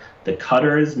board. The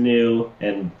cutter is new,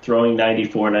 and throwing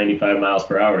 94, 95 miles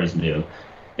per hour is new.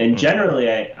 And generally,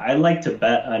 I like to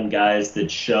bet on guys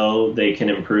that show they can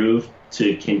improve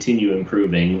to continue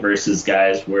improving versus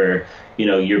guys where, you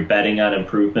know, you're betting on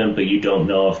improvement, but you don't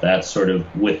know if that's sort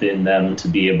of within them to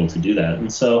be able to do that.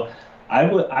 And so I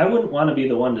wouldn't want to be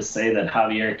the one to say that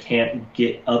Javier can't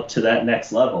get up to that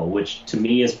next level, which to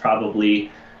me is probably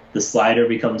the slider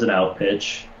becomes an out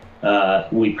pitch.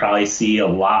 We probably see a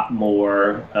lot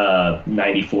more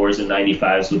 94s and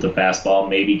 95s with the fastball,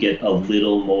 maybe get a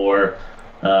little more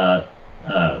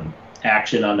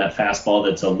action on that fastball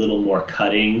that's a little more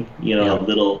cutting, you know, a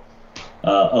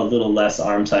little less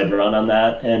arm side run on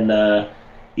that. And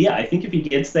I think if he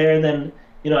gets there, then,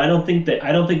 you know, I don't think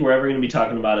we're ever going to be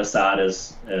talking about Assad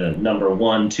as number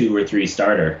 1, 2, or 3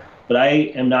 starter. But I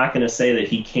am not going to say that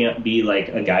he can't be like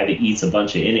a guy that eats a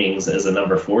bunch of innings as a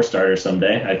number 4 starter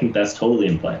someday. I think that's totally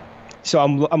in play. So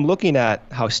I'm looking at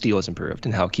how Steele has improved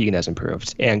and how Keegan has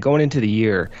improved. And going into the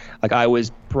year, like I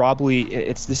was probably,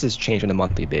 this has changed on a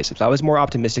monthly basis. I was more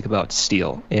optimistic about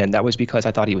Steele, and that was because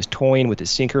I thought he was toying with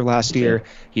his sinker last year.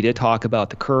 He did talk about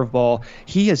the curveball.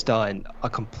 He has done a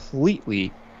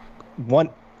completely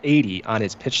 180 on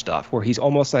his pitch stuff, where he's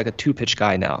almost like a 2-pitch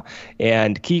guy now.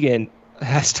 And Keegan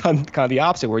has done kind of the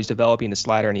opposite, where he's developing the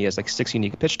slider and he has like 6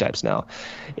 unique pitch types now.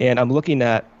 And I'm looking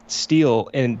at Steele,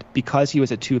 and because he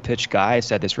was a 2-pitch guy, I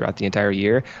said this throughout the entire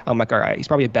year, I'm like, all right, he's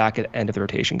probably a back at end of the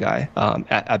rotation guy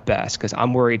at best, because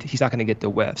I'm worried he's not going to get the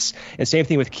whiffs. And same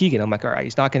thing with Keegan. I'm like, all right,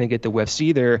 he's not going to get the whiffs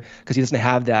either, because he doesn't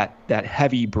have that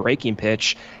heavy breaking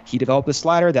pitch. He developed the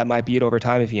slider. That might be it over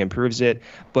time if he improves it.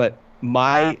 But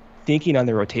my thinking on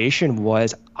the rotation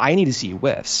was I need to see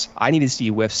whiffs. I need to see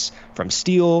whiffs from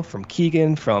Steele, from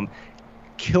Keegan, from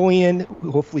Killian.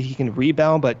 Hopefully he can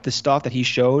rebound, but the stuff that he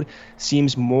showed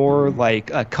seems more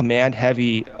like a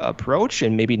command-heavy approach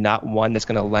and maybe not one that's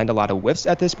going to lend a lot of whiffs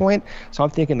at this point. So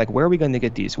I'm thinking, like, where are we going to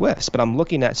get these whiffs? But I'm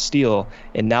looking at Steele,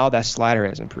 and now that slider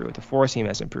has improved. The four seam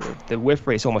has improved. The whiff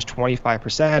rate is almost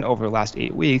 25% over the last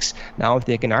 8 weeks. Now I'm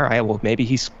thinking, all right, well,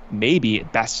 maybe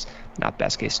not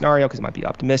best case scenario because it might be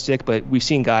optimistic, but we've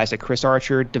seen guys like Chris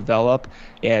Archer develop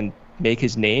and make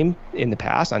his name in the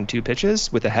past on 2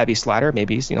 pitches with a heavy slider.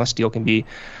 Maybe, Steele can be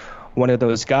one of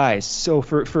those guys. So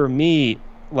for me,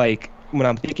 like, when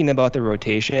I'm thinking about the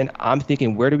rotation, I'm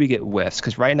thinking, where do we get whiffs?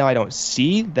 Because right now I don't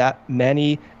see that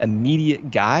many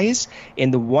immediate guys.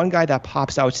 And the one guy that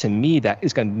pops out to me that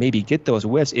is going to maybe get those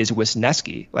whiffs is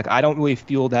Wisniewski. Like, I don't really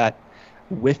feel that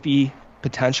whiffy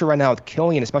potential right now with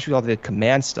Killian, especially with all the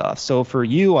command stuff. So for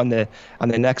you on the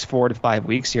next 4 to 5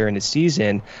 weeks here in the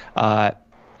season,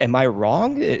 am I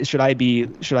wrong? Should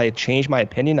I change my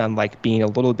opinion on like being a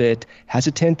little bit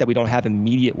hesitant that we don't have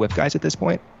immediate whiff guys at this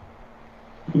point?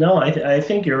 No, I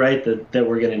think you're right that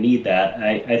we're going to need that.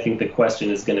 I think the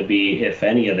question is going to be if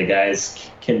any of the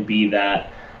guys can be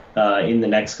that in the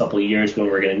next couple of years when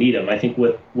we're going to need them. I think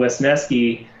with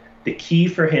Wisniewski, the key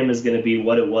for him is going to be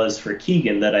what it was for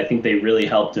Keegan that I think they really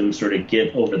helped him sort of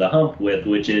get over the hump with,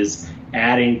 which is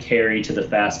adding carry to the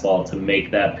fastball to make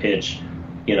that pitch,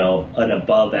 you know, an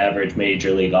above average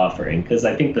major league offering. Because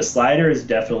I think the slider is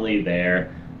definitely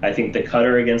there. I think the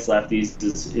cutter against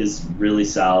lefties is really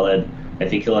solid. I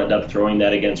think he'll end up throwing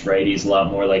that against righties a lot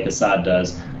more like Assad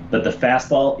does. But the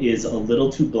fastball is a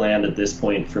little too bland at this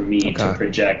point for me to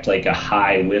project like a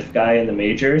high whiff guy in the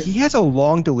majors. He has a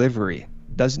long delivery.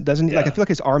 Doesn't Yeah. like I feel like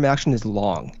his arm action is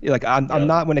long. Like I'm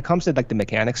not, when it comes to like the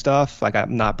mechanic stuff, like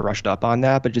I'm not brushed up on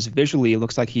that, but just visually it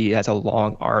looks like he has a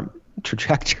long arm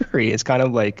trajectory. It's kind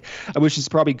of like, which is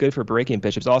probably good for breaking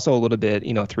pitch. It's also a little bit,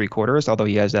 3/4, although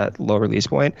he has that low release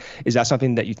point. Is that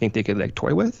something that you think they could like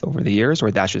toy with over the years,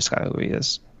 or that's just kind of who he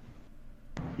is?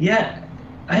 Yeah,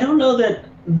 I don't know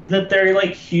that they're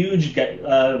like huge.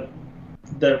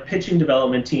 The pitching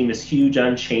development team is huge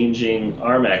on changing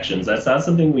arm actions. That's not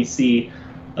something we see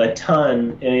a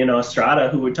ton. And, Estrada,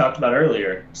 who we talked about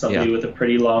earlier, somebody with a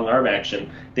pretty long arm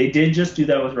action. They did just do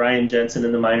that with Ryan Jensen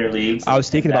in the minor leagues. I was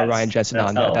thinking about Ryan Jensen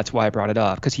on that. That's why I brought it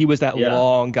up, because he was that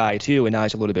long guy too, and now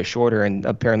he's a little bit shorter and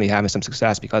apparently having some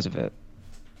success because of it.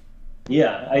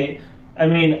 Yeah, I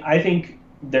mean, I think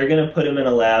they're going to put him in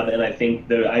a lab, and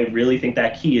I really think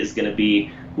that key is going to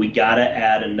be we got to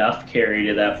add enough carry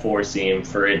to that four seam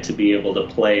for it to be able to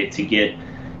play to get,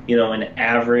 an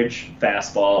average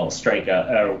fastball strikeout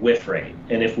or whiff rate.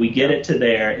 And if we get it to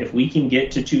there, if we can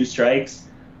get to 2 strikes,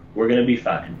 we're going to be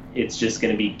fine. It's just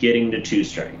going to be getting to 2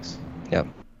 strikes. Yep.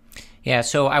 Yeah,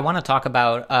 so I want to talk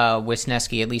about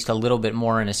Wisniewski at least a little bit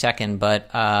more in a second,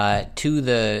 but back to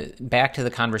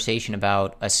the conversation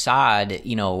about Assad,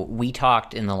 we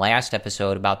talked in the last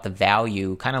episode about the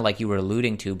value, kind of like you were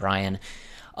alluding to, Brian,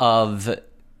 of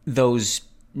those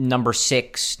number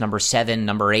 6, number 7,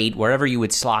 number 8, wherever you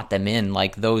would slot them in,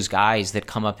 like those guys that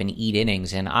come up and eat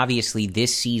innings. And obviously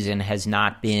this season has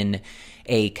not been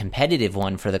a competitive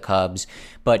one for the Cubs,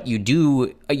 but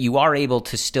you are able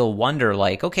to still wonder,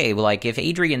 like, okay, well, like if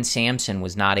Adrian Sampson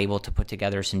was not able to put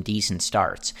together some decent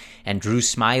starts and Drew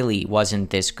Smyly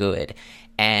wasn't this good,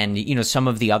 and, some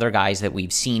of the other guys that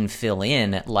we've seen fill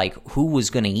in, like, who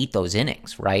was going to eat those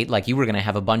innings, right? Like, you were going to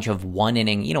have a bunch of one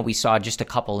inning. We saw just a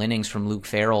couple innings from Luke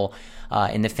Farrell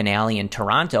in the finale in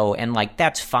Toronto, and, like,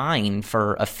 that's fine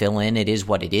for a fill-in. It is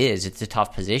what it is. It's a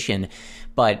tough position.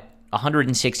 But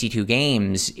 162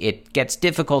 games, it gets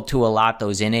difficult to allot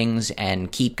those innings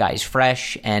and keep guys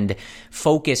fresh and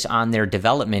focus on their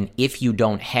development if you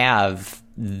don't have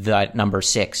the number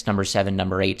 6, number 7,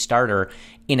 number 8 starter.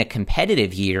 In a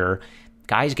competitive year,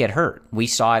 guys get hurt. We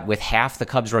saw it with half the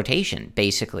Cubs rotation,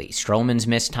 basically. Stroman's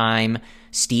missed time.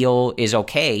 Steele is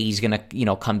okay. He's going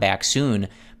to, come back soon.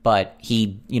 But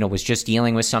he, was just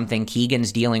dealing with something.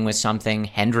 Keegan's dealing with something.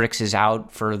 Hendricks is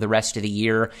out for the rest of the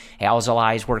year.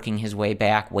 Alzolai's working his way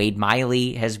back. Wade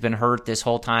Miley has been hurt this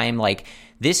whole time. Like,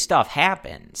 this stuff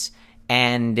happens.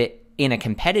 And in a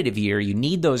competitive year, you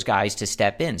need those guys to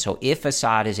step in. So if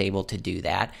Assad is able to do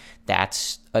that,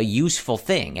 that's a useful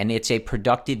thing. And it's a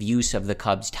productive use of the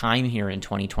Cubs' time here in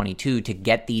 2022 to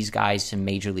get these guys some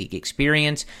major league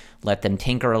experience, let them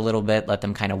tinker a little bit, let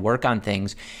them kind of work on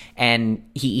things. And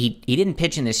he didn't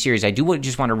pitch in this series. I do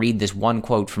just want to read this one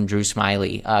quote from Drew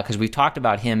Smyly, because we've talked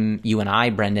about him, you and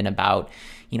I, Brendan, about,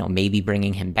 maybe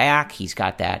bringing him back. He's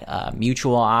got that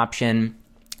mutual option.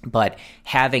 But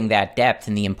having that depth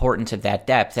and the importance of that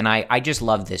depth, and I just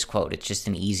love this quote. It's just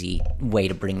an easy way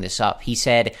to bring this up. He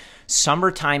said,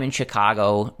 "Summertime in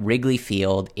Chicago, Wrigley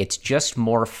Field, it's just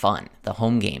more fun, the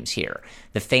home games here.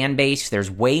 The fan base, there's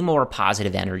way more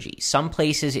positive energy. Some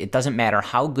places, it doesn't matter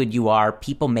how good you are,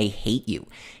 people may hate you.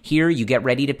 Here, you get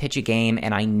ready to pitch a game,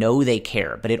 and I know they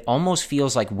care, but it almost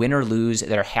feels like win or lose,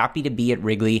 they're happy to be at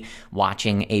Wrigley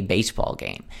watching a baseball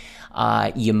game."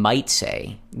 You might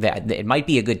say that it might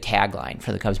be a good tagline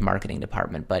for the Cubs marketing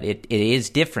department, but it is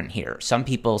different here. Some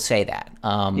people say that.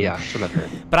 Yeah, sure.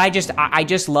 But I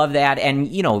just love that. And,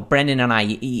 Brendan and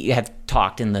I have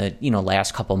talked in the,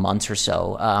 last couple months or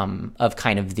so of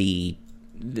kind of the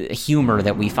humor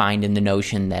that we find in the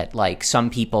notion that like some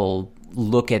people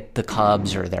look at the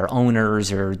Cubs or their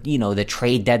owners or, the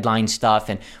trade deadline stuff,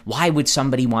 and why would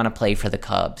somebody want to play for the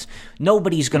Cubs?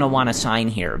 Nobody's going to want to sign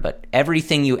here, but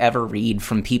everything you ever read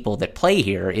from people that play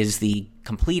here is the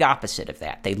complete opposite of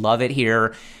that. They love it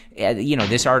here.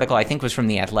 This article, I think, was from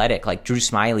The Athletic, like Drew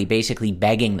Smyly basically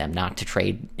begging them not to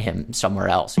trade him somewhere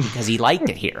else because he liked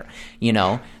it here,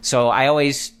 So I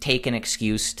always take an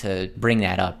excuse to bring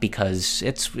that up because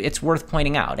it's worth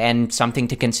pointing out and something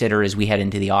to consider as we head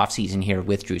into the offseason here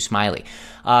with Drew Smyly.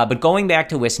 But going back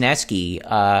to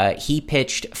Wisniewski, he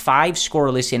pitched 5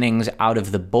 scoreless innings out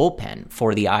of the bullpen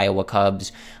for the Iowa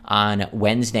Cubs on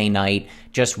Wednesday night,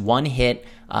 just 1 hit,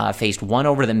 faced 1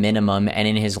 over the minimum, and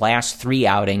in his last 3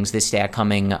 outings, this stat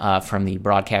coming from the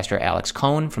broadcaster Alex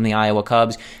Cohn from the Iowa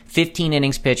Cubs, 15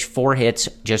 innings pitched, 4 hits,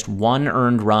 just 1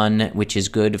 earned run, which is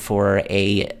good for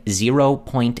a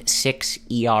 0.6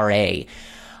 ERA.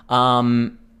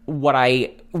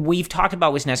 We've talked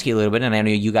about Wisniewski a little bit, and I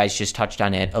know you guys just touched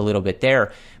on it a little bit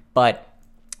there, but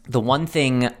the one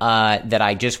thing that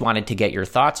I just wanted to get your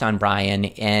thoughts on, Brian,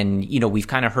 and, we've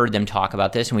kind of heard them talk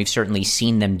about this, and we've certainly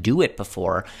seen them do it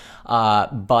before,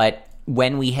 but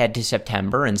when we head to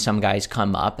September and some guys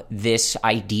come up, this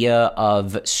idea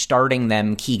of starting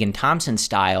them Keegan Thompson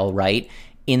style, right,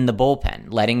 in the bullpen,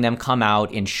 letting them come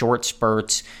out in short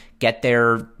spurts, get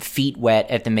their feet wet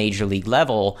at the major league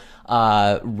level,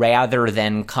 rather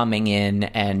than coming in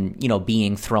and,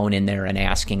 being thrown in there and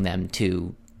asking them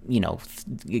to,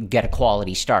 get a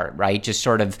quality start, right? Just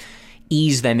sort of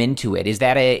ease them into it. Is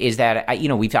that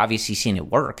we've obviously seen it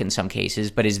work in some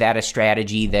cases, but is that a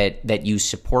strategy that you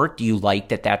support? Do you like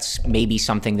that that's maybe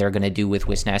something they're going to do with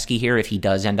Wisniewski here if he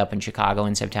does end up in Chicago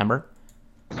in September?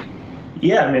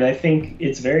 Yeah, I think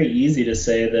it's very easy to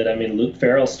say that, Luke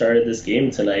Farrell started this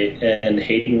game tonight and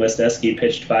Hayden Wisniewski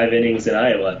pitched 5 innings in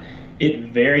Iowa. It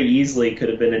very easily could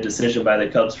have been a decision by the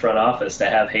Cubs front office to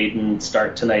have Hayden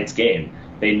start tonight's game.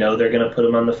 They know they're going to put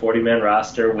him on the 40-man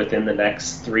roster within the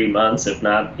next 3 months, if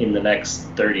not in the next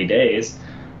 30 days.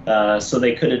 So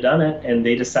they could have done it, and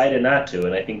they decided not to.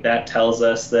 And I think that tells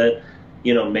us that,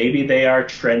 maybe they are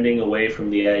trending away from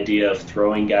the idea of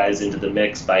throwing guys into the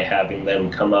mix by having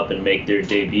them come up and make their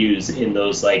debuts in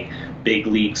those, big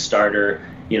league starter,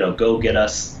 go get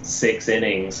us 6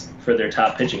 innings for their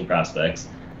top pitching prospects.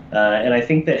 And I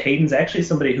think that Hayden's actually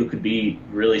somebody who could be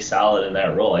really solid in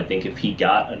that role. I think if he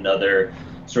got another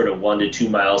sort of 1 to 2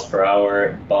 miles per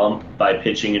hour bump by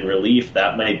pitching in relief,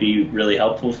 that might be really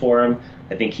helpful for him.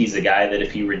 I think he's a guy that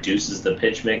if he reduces the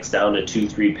pitch mix down to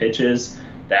 2-3 pitches,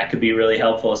 that could be really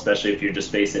helpful, especially if you're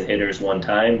just facing hitters one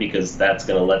time, because that's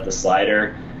going to let the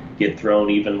slider get thrown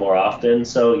even more often.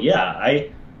 So, yeah,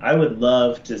 I would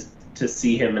love to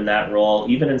see him in that role,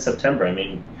 even in September.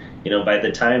 By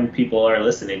the time people are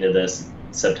listening to this,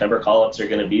 September call-ups are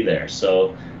going to be there.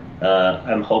 So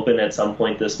I'm hoping at some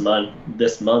point this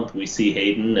month we see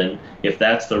Hayden, and if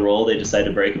that's the role they decide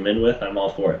to break him in with, I'm all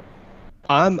for it.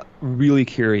 I'm really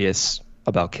curious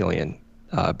about Killian,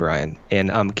 Brian,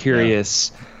 and I'm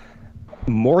curious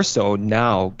more so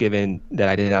now, given that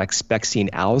I did not expect seeing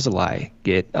Alzolay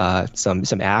get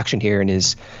some action here in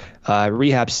his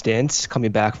rehab stint,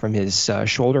 coming back from his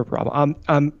shoulder problem.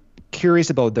 I'm curious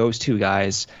about those two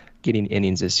guys getting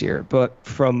innings this year. But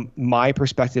from my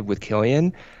perspective with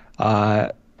Killian,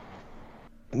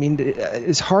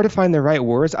 it's hard to find the right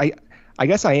words. I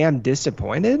guess I am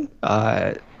disappointed.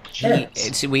 Sure.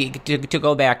 To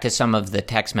go back to some of the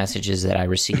text messages that I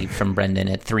received from Brendan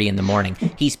at 3 a.m,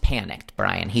 he's panicked,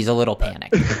 Brian. He's a little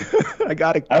panicked.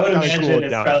 I would imagine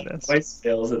it's probably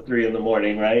voicemails at 3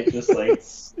 a.m, right? Just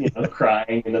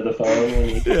crying into the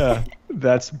phone. Yeah,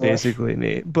 that's basically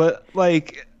me. But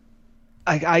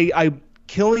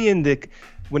Killian,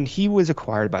 when he was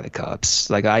acquired by the Cubs,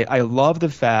 I love the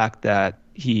fact that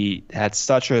he had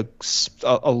such a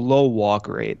low walk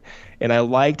rate. And I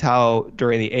liked how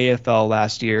during the AFL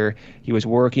last year, he was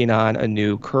working on a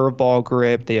new curveball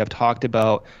grip. They have talked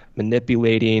about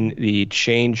manipulating the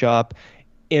changeup.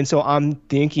 And so I'm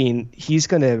thinking he's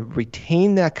going to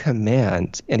retain that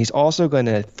command, and he's also going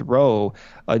to throw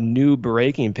a new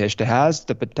breaking pitch that has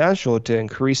the potential to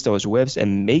increase those whiffs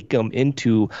and make him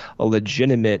into a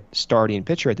legitimate starting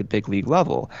pitcher at the big league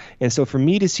level. And so for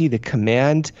me to see the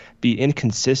command be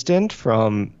inconsistent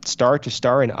from start to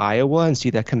start in Iowa and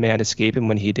see that command escape him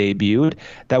when he debuted,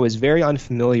 that was very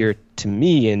unfamiliar to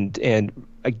me and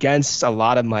against a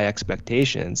lot of my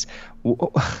expectations.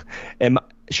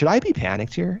 Should I be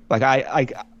panicked here? I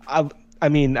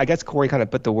guess Corey kind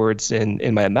of put the words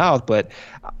in my mouth, but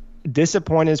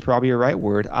disappointed is probably the right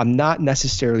word. I'm not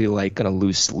necessarily like going to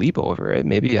lose sleep over it.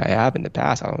 Maybe I have in the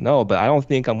past. I don't know, but I don't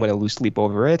think I'm going to lose sleep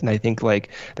over it. And I think like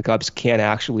the Cubs can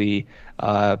actually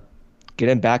get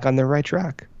him back on the right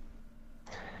track.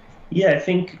 Yeah, I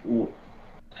think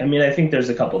there's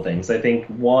a couple things. I think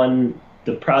one,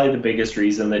 probably the biggest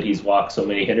reason that he's walked so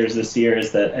many hitters this year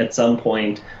is that at some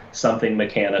point something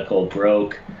mechanical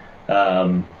broke.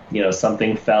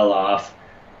 Something fell off.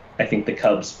 I think the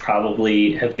Cubs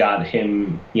probably have got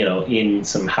him, in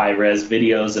some high-res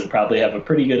videos and probably have a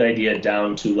pretty good idea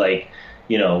down to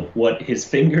what his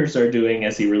fingers are doing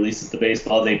as he releases the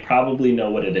baseball. They probably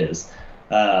know what it is.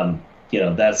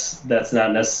 That's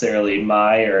not necessarily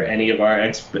my or any of our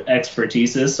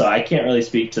expertises, so I can't really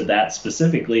speak to that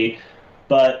specifically.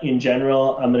 But in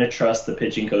general, I'm going to trust the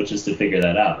pitching coaches to figure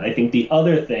that out. I think the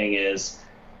other thing is,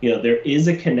 there is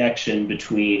a connection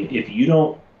between if you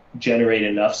don't generate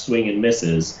enough swing and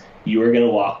misses, you are going to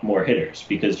walk more hitters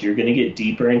because you're going to get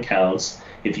deeper in counts.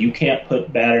 If you can't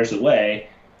put batters away,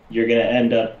 you're going to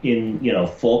end up in,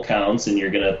 full counts and you're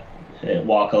going to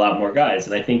walk a lot more guys.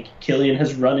 And I think Killian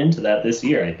has run into that this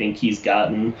year. I think he's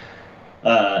gotten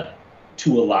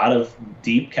to a lot of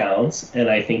deep counts, and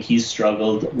I think he's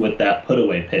struggled with that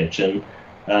put-away pitch. And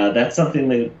that's something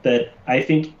that I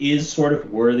think is sort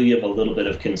of worthy of a little bit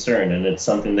of concern, and it's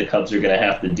something the Cubs are going to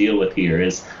have to deal with here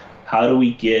is how do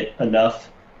we get enough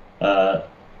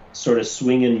sort of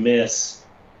swing and miss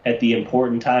at the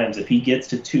important times? If he gets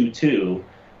to 2-2,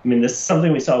 this is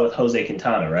something we saw with Jose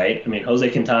Quintana, right? Jose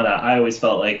Quintana, I always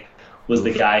felt like was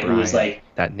the guy who was like...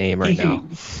 That name right now.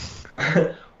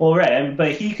 Well, right,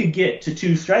 but he could get to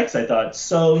 2 strikes, I thought,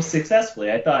 so successfully.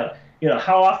 I thought,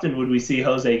 how often would we see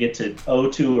Jose get to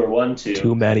 0-2 or 1-2?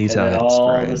 Too many times. And then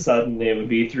all of a sudden it would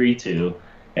be 3-2,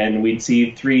 and we'd see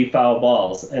 3 foul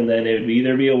balls, and then it would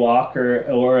either be a walk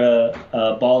or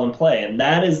a ball in play. And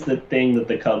that is the thing that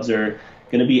the Cubs are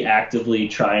going to be actively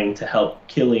trying to help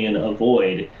Killian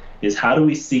avoid, is how do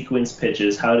we sequence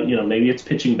pitches? How do, maybe it's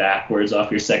pitching backwards off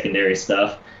your secondary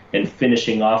stuff and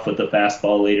finishing off with the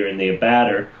fastball later in the at-bat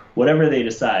or whatever they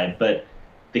decide. But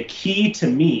the key to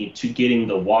me to getting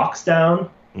the walks down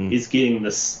is getting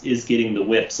the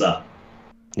whiffs up.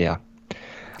 Yeah.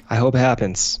 I hope it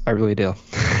happens. I really do.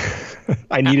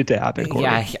 I need it to happen, Corey.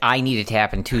 Yeah, I need it to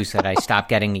happen too so that I stop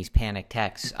getting these panic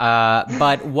texts.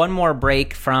 But one more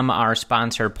break from our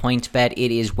sponsor, PointsBet. It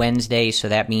is Wednesday, so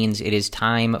that means it is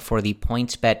time for the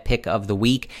PointsBet pick of the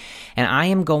week. And I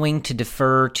am going to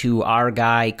defer to our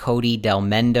guy, Cody Del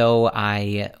Mendo.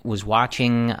 I was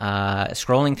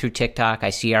scrolling through TikTok. I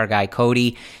see our guy,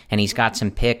 Cody, and he's got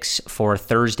some picks for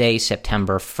Thursday,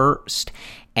 September 1st.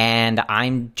 And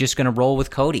I'm just going to roll with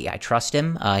Cody. I trust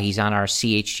him. He's on our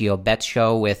CHGO Bets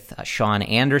show with Sean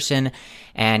Anderson,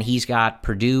 and he's got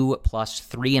Purdue plus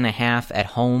 3.5 at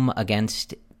home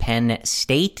against Penn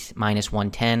State. Minus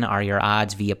 110 are your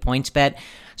odds via PointsBet.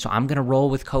 So I'm going to roll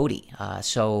with Cody.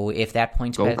 So if that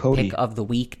PointsBet pick of the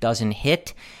week doesn't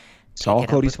hit, it's all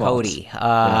Cody's fault. Cody.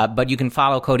 But you can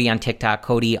follow Cody on TikTok,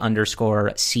 Cody_CHGO.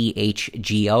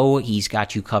 He's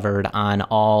got you covered on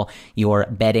all your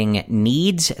betting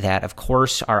needs. That, of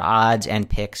course, are odds and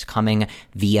picks coming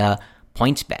via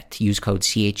PointsBet. Use code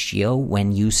CHGO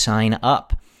when you sign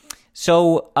up.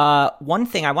 So one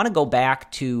thing, I want to go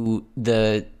back to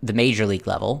the major league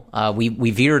level.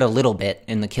 We veered a little bit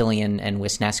in the Killian and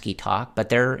Wisniewski talk, but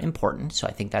they're important, so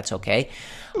I think that's okay.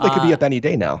 They could be up any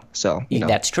day now, so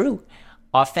That's true.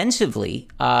 Offensively,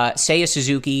 Seiya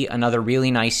Suzuki, another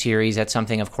really nice series. That's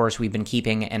something, of course, we've been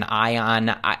keeping an eye on.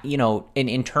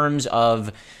 In terms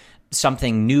of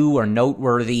something new or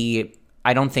noteworthy,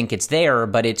 I don't think it's there,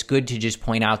 but it's good to just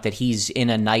point out that he's in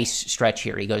a nice stretch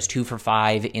here. He goes 2 for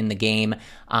 5 in the game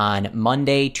on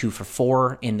Monday, 2 for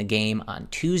 4 in the game on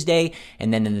Tuesday,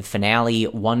 and then in the finale,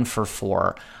 1 for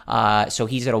 4. So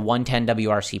he's at a 110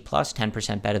 WRC plus,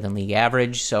 10% better than league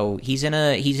average. So he's in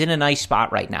a nice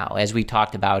spot right now. As we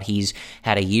talked about, he's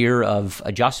had a year of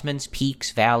adjustments, peaks,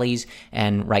 valleys,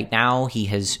 and right now he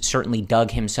has certainly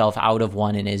dug himself out of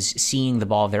one and is seeing the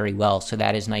ball very well. So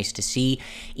that is nice to see.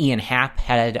 Ian Happ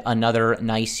had another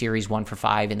nice series, 1 for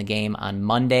 5 in the game on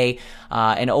Monday,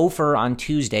 an 0 for on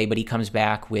Tuesday, but he comes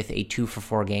back with a 2 for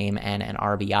 4 game and an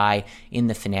RBI in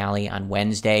the finale on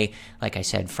Wednesday. Like I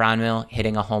said, Franmil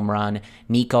hitting a home run.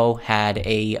 Nico had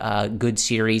a good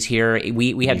series here.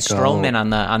 We had Stroman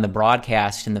on the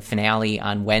broadcast in the finale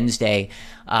on Wednesday,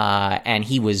 and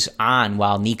he was on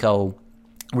while Nico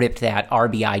ripped that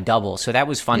RBI double. So that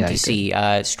was fun to see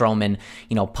Stroman,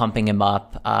 pumping him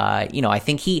up. I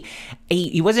think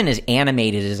he wasn't as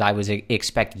animated as I was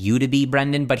expect you to be,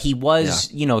 Brendan, but he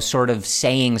was, sort of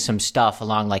saying some stuff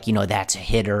along like, that's a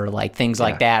hitter, like things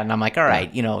like that. And I'm like, all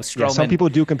right, Stroman. Yeah, some people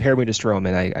do compare me to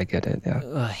Stroman. I get it.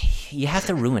 Yeah. You have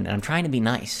to ruin it. I'm trying to be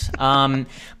nice.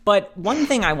 But one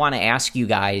thing I want to ask you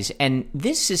guys, and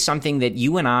this is something that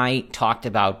you and I talked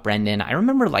about, Brendan. I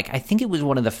remember, I think it was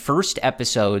one of the first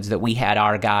episodes that we had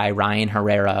our guy, Ryan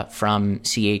Herrera from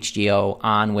CHGO,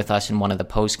 on with us in one of the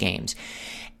post games.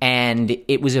 And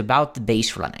it was about the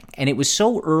base running. And it was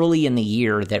so early in the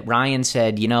year that Ryan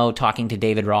said, talking to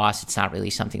David Ross, it's not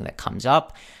really something that comes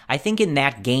up. I think in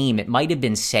that game, it might have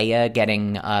been Seiya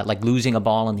getting, losing a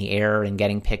ball in the air and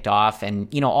getting picked off.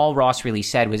 And, all Ross really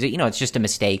said was, it's just a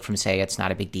mistake from Seiya. It's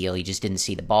not a big deal. He just didn't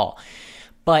see the ball.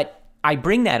 But I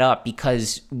bring that up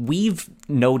because we've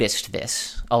noticed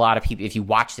this. A lot of people, if you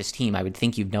watch this team, I would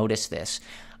think you've noticed this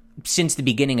since the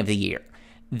beginning of the year.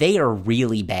 They are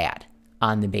really bad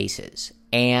on the bases.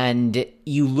 And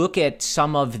you look at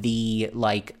some of the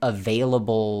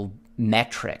available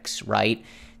metrics, right?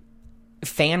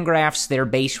 Fangraphs, their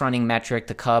base running metric,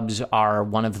 the Cubs are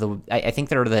one of the, I think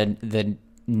they're the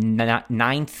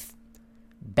ninth,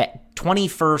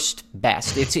 21st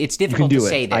best. It's difficult to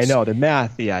say this. I know the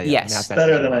math. Yes, math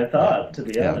better than I thought. To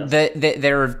be honest,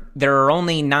 there are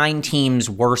only 9 teams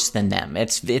worse than them.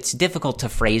 It's difficult to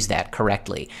phrase that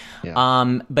correctly.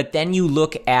 Yeah. But then you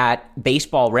look at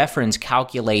Baseball Reference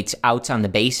calculates outs on the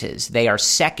bases. They are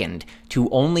second to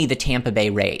only the Tampa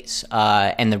Bay Rays,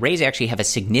 and the Rays actually have a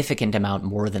significant amount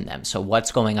more than them. So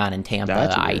what's going on in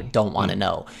Tampa? I don't want to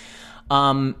know.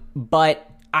 But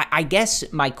I guess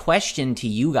my question to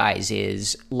you guys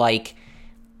is,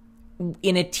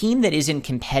 in a team that isn't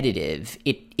competitive,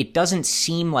 it doesn't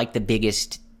seem like the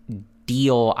biggest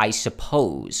deal, I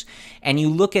suppose. And you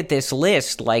look at this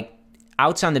list,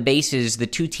 outs on the bases, the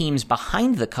 2 teams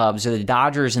behind the Cubs are the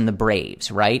Dodgers and the Braves,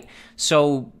 right?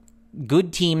 So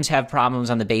good teams have problems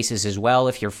on the bases as well.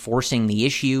 If you're forcing the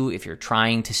issue, if you're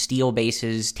trying to steal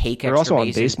bases, take extra bases. They're also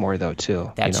on base more, though,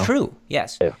 too. That's true,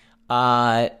 yes.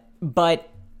 Yeah. But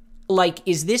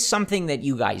is this something that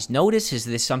you guys notice? Is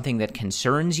this something that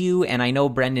concerns you? And I know,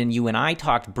 Brendan, you and I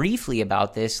talked briefly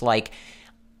about this.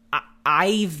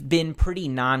 I've been pretty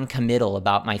non-committal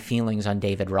about my feelings on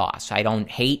David Ross. I don't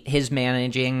hate his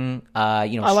managing,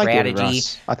 strategy. Like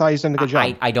I thought he's done a good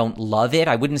job. I don't love it.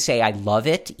 I wouldn't say I love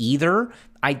it either.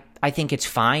 I think it's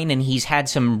fine, and he's had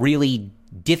some really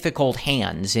difficult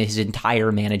hands in his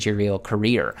entire managerial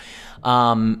career.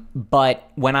 But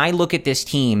when I look at this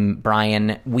team,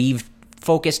 Brian, we've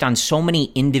focused on so many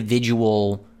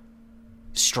individual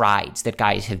strides that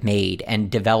guys have made and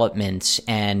developments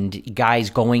and guys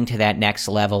going to that next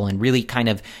level and really kind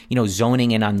of,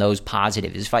 zoning in on those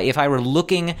positives. If I were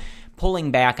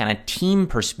pulling back on a team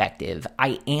perspective,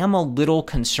 I am a little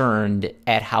concerned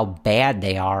at how bad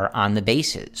they are on the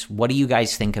bases. What do you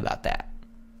guys think about that?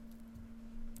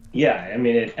 Yeah,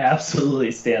 it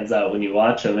absolutely stands out when you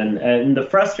watch them, and the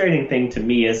frustrating thing to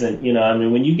me isn't,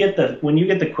 when you get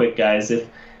the quick guys,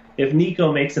 if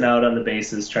Nico makes an out on the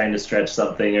bases trying to stretch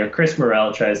something, or Chris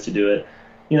Morel tries to do it,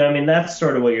 that's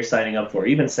sort of what you're signing up for.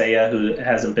 Even Seiya, who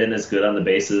hasn't been as good on the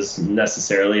bases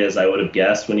necessarily as I would have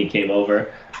guessed when he came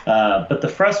over, but the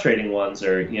frustrating ones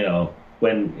are,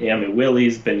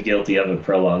 Willie's been guilty of it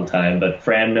for a long time, but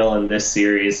Franmil in this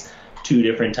series 2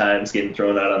 different times getting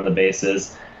thrown out on the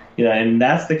bases. And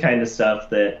that's the kind of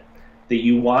stuff that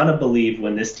you want to believe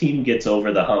when this team gets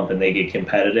over the hump and they get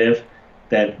competitive,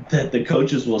 that the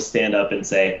coaches will stand up and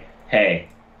say, hey,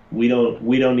 we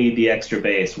don't need the extra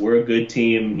base. We're a good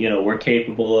team. We're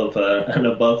capable of an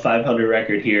above 500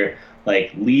 record here.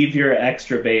 Leave your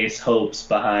extra base hopes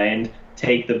behind,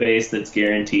 take the base that's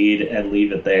guaranteed and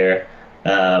leave it there.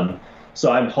 So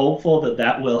I'm hopeful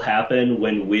that will happen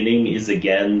when winning is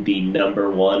again the number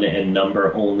one and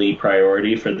number only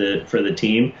priority for the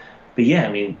team. But yeah,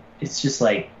 it's just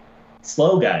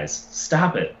slow guys,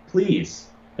 stop it, please.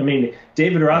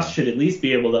 David Ross should at least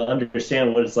be able to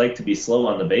understand what it's like to be slow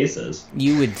on the bases.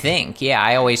 You would think, yeah.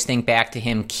 I always think back to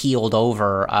him keeled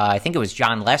over. I think it was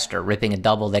John Lester ripping a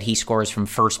double that he scores from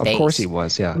first base. Of course he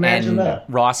was, yeah. Imagine that.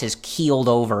 Ross is keeled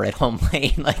over at home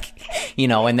plate,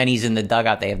 and then he's in the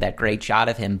dugout. They have that great shot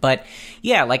of him. But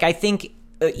yeah, I think,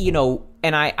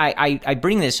 And I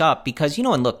bring this up because,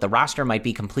 and look, the roster might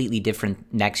be completely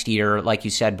different next year. Like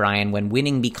you said, Brian, when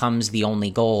winning becomes the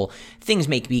only goal, things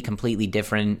may be completely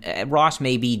different. Ross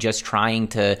may be just trying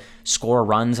to score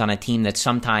runs on a team that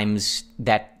sometimes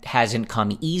that hasn't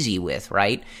come easy with,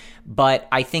 right? But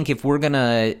I think if we're going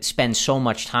to spend so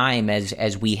much time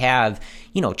as we have,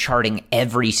 charting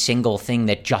every single thing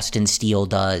that Justin Steele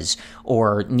does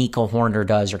or Nico Horner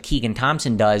does or Keegan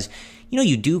Thompson does,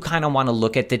 you do kind of want to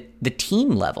look at the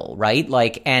team level, right?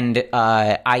 Like, and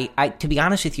I to be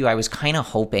honest with you, I was kind of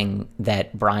hoping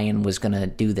that Brian was going to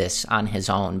do this on his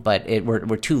own, but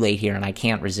we're too late here, and I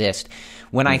can't resist.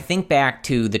 When I think back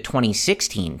to the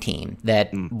 2016 team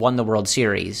that won the World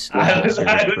Series, I was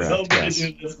hoping to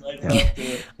do this myself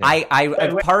too.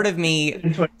 I part of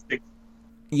me.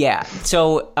 Yeah,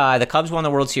 so the Cubs won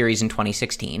the World Series in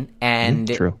 2016, and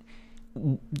true.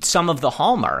 Some of the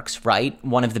hallmarks, right?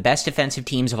 One of the best defensive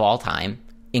teams of all time,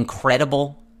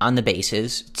 incredible on the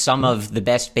bases, some of the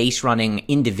best base running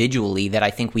individually that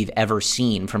I think we've ever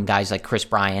seen from guys like Chris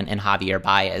Bryant and Javier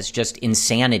Baez. Just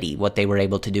insanity what they were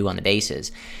able to do on the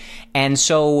bases. And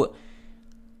so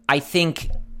I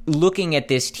think looking at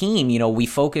this team, we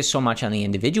focus so much on the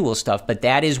individual stuff, but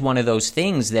that is one of those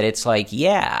things that it's like,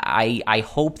 yeah, I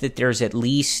hope that there's at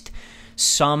least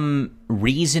some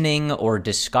reasoning or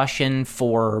discussion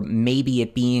for maybe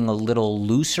it being a little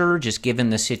looser just given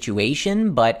the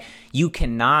situation, but you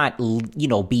cannot,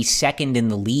 be second in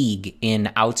the league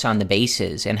in outs on the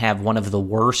bases and have one of the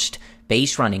worst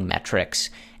base running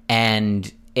metrics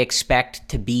and expect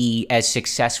to be as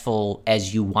successful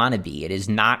as you want to be. It is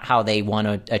not how they won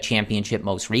a championship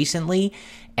most recently,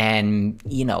 and,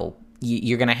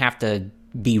 you're going to have to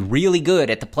be really good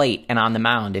at the plate and on the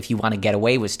mound if you want to get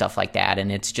away with stuff like that,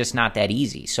 and it's just not that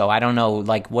easy. So I don't know,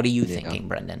 what are you thinking,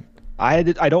 Brendan? I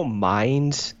don't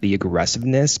mind the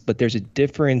aggressiveness, but there's a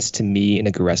difference to me in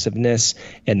aggressiveness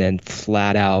and then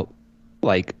flat out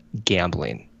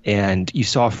gambling. And you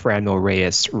saw Franmil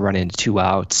Reyes run into 2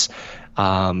 outs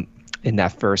in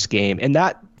that first game, and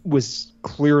that was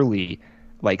clearly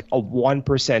a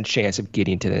 1% chance of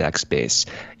getting to the next base.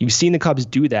 You've seen the Cubs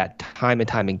do that time and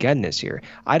time again this year.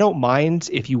 I don't mind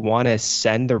if you want to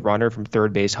send the runner from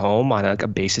third base home on a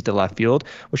base hit to left field,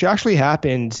 which actually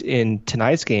happened in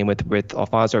tonight's game with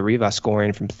Alfonso Rivas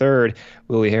scoring from third.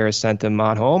 Willie Harris sent them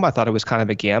on home. I thought it was kind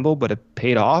of a gamble, but it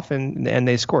paid off, and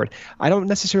they scored. I don't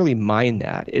necessarily mind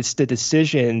that. It's the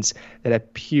decisions that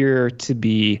appear to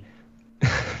be,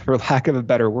 for lack of a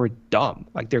better word, dumb.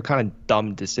 They're kind of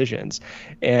dumb decisions.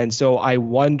 And so I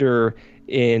wonder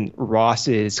in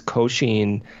Ross's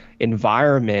coaching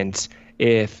environment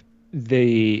if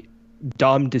the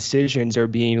dumb decisions are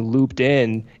being looped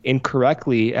in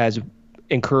incorrectly as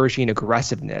encouraging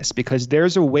aggressiveness, because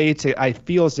I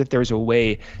feel as if there's a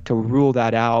way to rule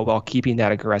that out while keeping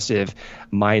that aggressive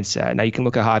mindset. Now you can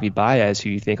look at Javi Baez, who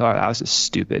you think, oh, that was a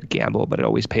stupid gamble, but it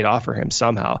always paid off for him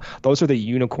somehow. Those are the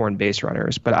unicorn base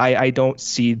runners, but I don't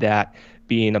see that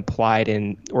being applied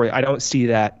or I don't see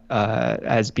that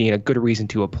as being a good reason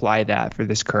to apply that for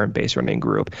this current base running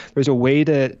group. There's a way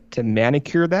to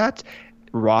manicure that.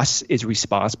 Ross is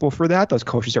responsible for that. Those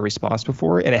coaches are responsible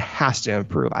for it, and it has to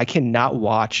improve. I cannot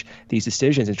watch these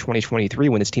decisions in 2023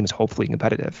 when this team is hopefully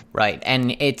competitive. Right,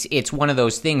 and it's one of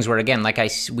those things where, again,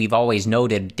 we've always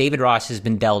noted, David Ross has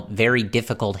been dealt very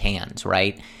difficult hands,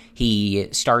 right? He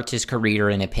starts his career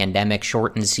in a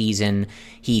pandemic-shortened season.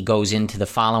 He goes into the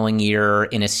following year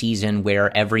in a season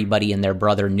where everybody and their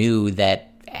brother knew that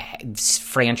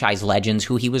franchise legends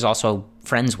who he was also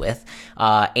friends with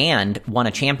and won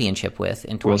a championship with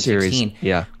in 2016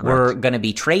 were going to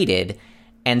be traded.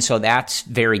 And so that's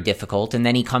very difficult. And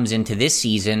then he comes into this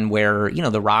season where,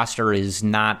 the roster is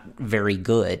not very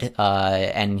good.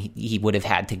 And he would have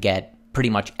had to get pretty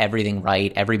much everything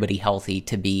right, everybody healthy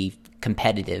to be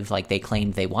competitive like they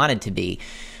claimed they wanted to be.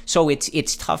 So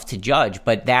it's tough to judge.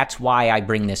 But that's why I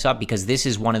bring this up, because this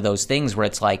is one of those things where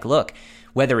it's look,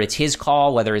 whether it's his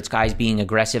call, whether it's guys being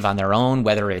aggressive on their own,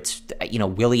 whether it's,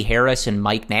 Willie Harris and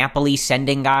Mike Napoli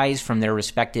sending guys from their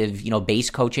respective, base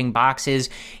coaching boxes,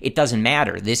 it doesn't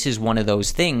matter. This is one of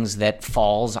those things that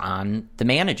falls on the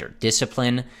manager.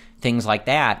 Discipline, things like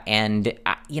that. And,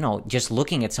 just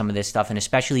looking at some of this stuff, and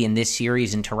especially in this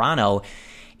series in Toronto,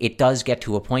 it does get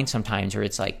to a point sometimes where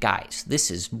it's guys,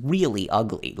 this is really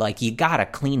ugly. You got to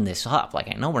clean this up.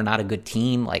 I know we're not a good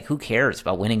team. Who cares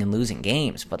about winning and losing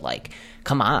games? But,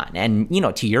 come on. And,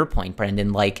 to your point,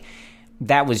 Brendan,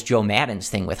 that was Joe Maddon's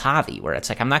thing with Javi, where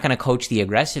it's I'm not going to coach the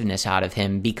aggressiveness out of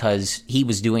him because he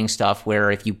was doing stuff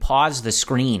where if you pause the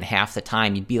screen half the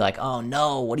time, you'd be oh,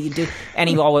 no, what do you do? And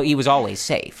he was always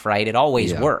safe, right? It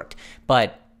always worked.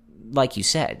 But like you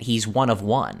said, he's one of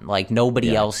one. Like,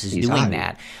 nobody else is doing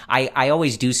that. I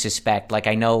always do suspect, like,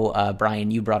 I know,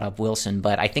 Brian, you brought up Wilson,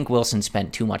 but I think Wilson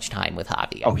spent too much time with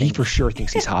Javi. He for sure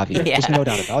thinks he's Javi. There's no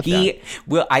doubt about that.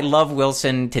 I love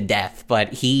Wilson to death,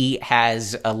 but he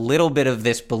has a little bit of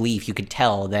this belief. You could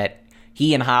tell that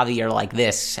he and Javi are like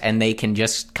this, and they can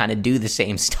just kind of do the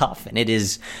same stuff, and it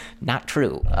is not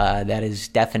true. That is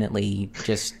definitely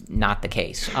just not the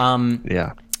case.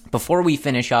 Before we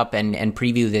finish up and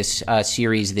preview this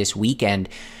series this weekend,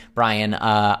 Brian,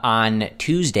 on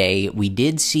Tuesday, we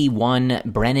did see one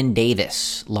Brennen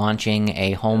Davis launching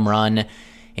a home run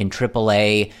in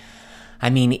AAA. I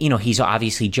mean, he's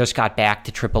obviously just got back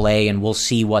to AAA, and we'll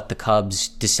see what the Cubs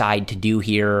decide to do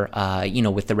here,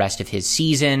 with the rest of his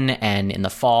season and in the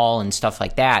fall and stuff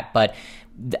like that. But,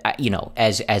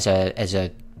 as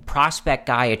a prospect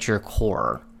guy at your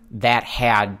core, that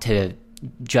had to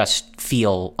just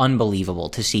feel unbelievable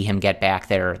to see him get back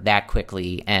there that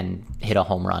quickly and hit a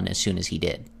home run as soon as he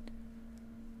did.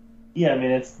 Yeah, I mean,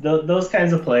 it's those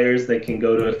kinds of players that can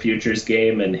go to a futures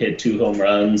game and hit 2 home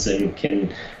runs and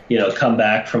can, come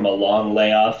back from a long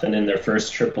layoff and in their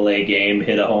first AAA game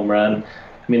hit a home run.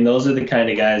 I mean, those are the kind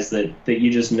of guys that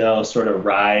you just know sort of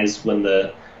rise when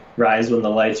the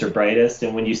lights are brightest.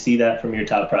 And when you see that from your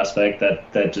top prospect,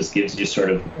 that just gives you sort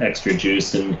of extra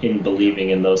juice in believing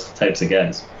in those types of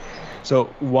guys. So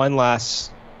one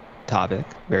last topic,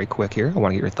 very quick here. I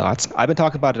want to get your thoughts. I've been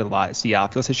talking about it a lot. It's the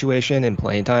outfield situation in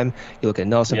playing time. You look at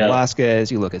Nelson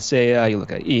Velasquez, you look at Seiya, you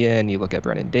look at Ian, you look at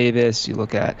Brennen Davis, you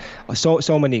look at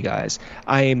so many guys.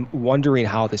 I'm wondering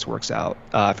how this works out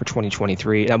for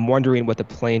 2023. And I'm wondering what the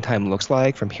playing time looks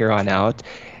like from here on out.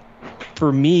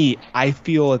 For me, I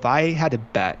feel if I had to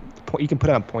bet, you can put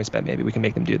it on PointsBet, maybe we can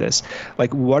make them do this.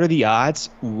 Like, what are the odds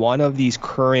one of these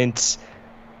current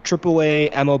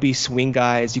AAA MLB swing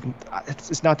guys,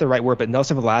 it's not the right word, but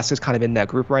Nelson Velasquez kind of in that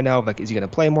group right now. Like, is he going to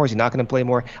play more? Is he not going to play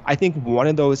more? I think one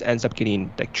of those ends up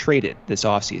getting traded this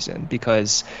offseason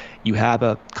because you have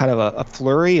a kind of a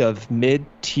flurry of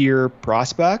mid-tier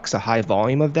prospects, a high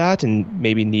volume of that, and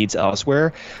maybe needs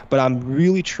elsewhere. But I'm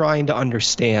really trying to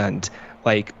understand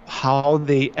how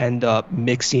they end up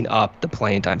mixing up the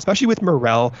playing time, especially with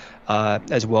Morel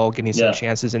as well, getting some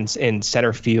chances in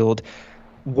center field.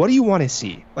 What do you want to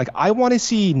see? I want to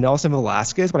see Nelson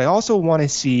Velasquez, but I also want to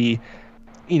see,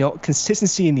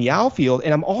 consistency in the outfield.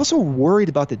 And I'm also worried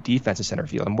about the defense in center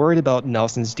field. I'm worried about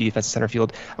Nelson's defense in center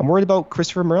field. I'm worried about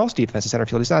Christopher Morel's defense in center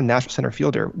field. He's not a natural center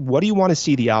fielder. What do you want to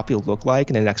see the outfield look like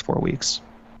in the next 4 weeks?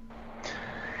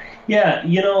 Yeah,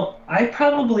 I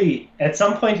probably, at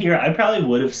some point here, I probably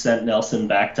would have sent Nelson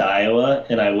back to Iowa,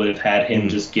 and I would have had him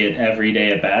just get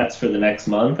everyday at-bats for the next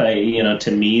month.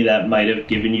 To me, that might have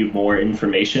given you more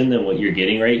information than what you're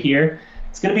getting right here.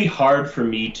 It's going to be hard for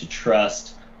me to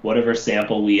trust whatever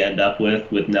sample we end up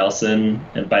with Nelson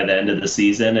and by the end of the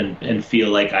season and feel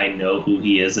like I know who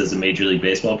he is as a Major League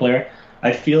Baseball player.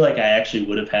 I feel like I actually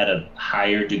would have had a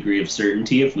higher degree of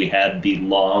certainty if we had the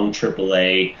long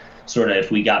AAA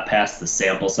if we got past the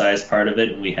sample size part of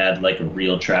it and we had a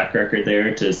real track record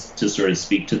there to sort of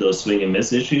speak to those swing and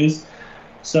miss issues.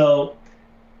 So,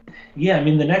 yeah, I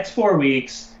mean, the next 4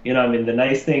 weeks, the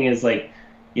nice thing is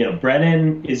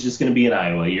Brennen is just going to be in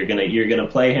Iowa. You're gonna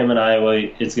play him in Iowa.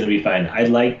 It's going to be fine. I'd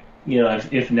like,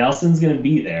 if Nelson's going to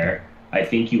be there, I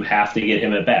think you have to get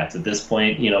him at bats. At this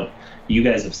point, you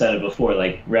guys have said it before,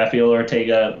 Rafael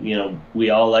Ortega, we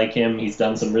all like him. He's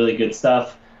done some really good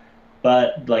stuff.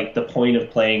 But the point of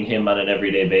playing him on an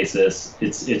everyday basis,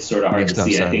 it's sort of hard to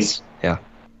see. Sense.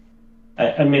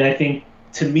 I think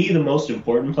to me the most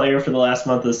important player for the last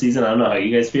month of the season, I don't know how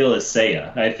you guys feel, is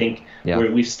Seiya. I think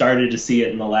we've started to see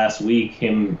it in the last week.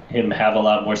 Him have a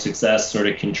lot more success, sort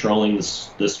of controlling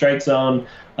the strike zone,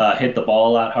 hit the ball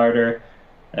a lot harder.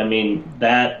 I mean,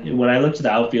 that when I look to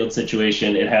the outfield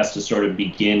situation, it has to sort of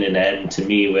begin and end to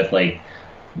me with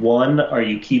one, are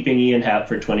you keeping Ian Happ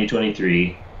for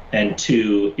 2023? And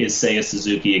 2, is Seiya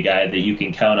Suzuki a guy that you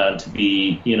can count on to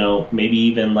be, maybe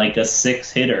even a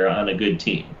 6 hitter on a good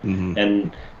team? Mm-hmm.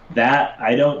 And that,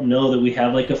 I don't know that we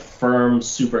have a firm,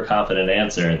 super confident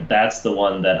answer. That's the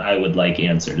one that I would like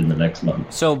answered in the next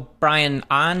month. So, Brian,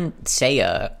 on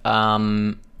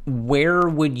Seiya, where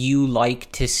would you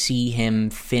like to see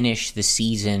him finish the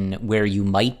season where you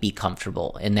might be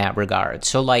comfortable in that regard?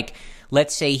 So,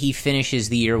 let's say he finishes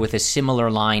the year with a similar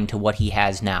line to what he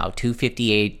has now,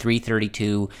 258,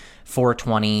 332,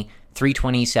 420,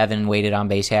 327 weighted on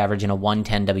base average, and a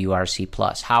 110 WRC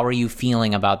plus. How are you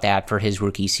feeling about that for his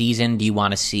rookie season? Do you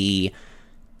want to see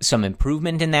some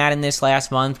improvement in that in this last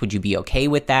month? Would you be okay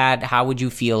with that? How would you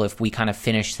feel if we kind of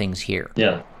finish things here?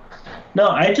 Yeah. No,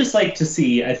 I just like to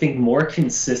see, I think, more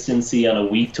consistency on a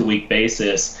week-to-week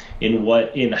basis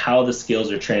in how the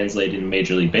skills are translated in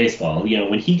Major League Baseball. You know,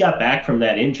 when he got back from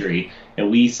that injury and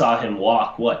we saw him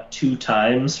walk, 2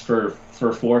 times for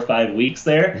 4 or 5 weeks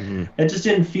there, it just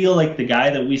didn't feel like the guy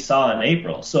that we saw in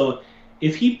April. So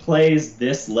if he plays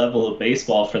this level of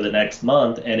baseball for the next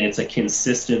month and it's a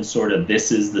consistent sort of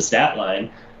this is the stat line,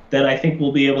 then I think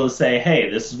we'll be able to say, hey,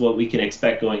 this is what we can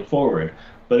expect going forward.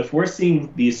 But if we're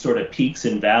seeing these sort of peaks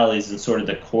and valleys and sort of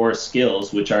the core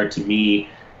skills, which are to me,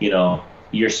 you know,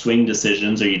 your swing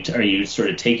decisions, are you sort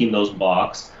of taking those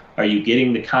walks? Are you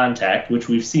getting the contact, which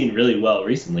we've seen really well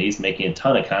recently? He's making a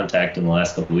ton of contact in the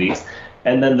last couple of weeks.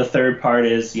 And then the third part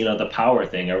is, you know, the power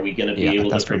thing. Are we going to be able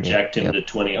to project him to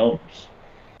 20 homers?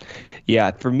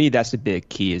 Yeah, for me, that's the big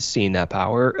key, is seeing that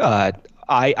power.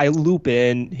 I loop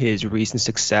in his recent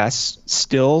success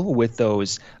still with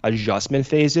those adjustment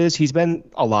phases. He's been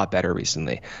a lot better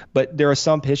recently, but there are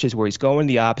some pitches where he's going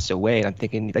the opposite way, and I'm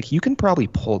thinking, like, you can probably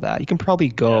pull that. You can probably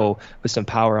go with some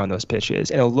power on those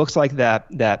pitches, and it looks like that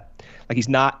like he's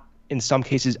not in some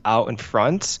cases out in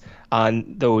front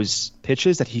on those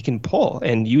pitches that he can pull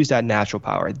and use that natural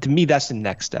power. To me, that's the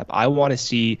next step. I want to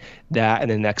see that in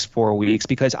the next 4 weeks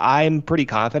because I'm pretty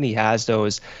confident he has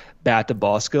those bat to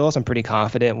ball skills. I'm pretty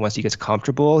confident once he gets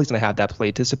comfortable, he's going to have that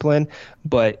plate discipline.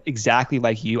 But exactly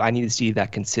like you, I need to see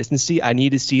that consistency. I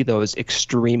need to see those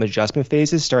extreme adjustment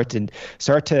phases start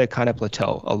to kind of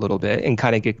plateau a little bit and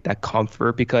kind of get that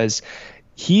comfort, because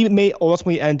he may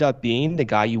ultimately end up being the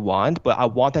guy you want, but I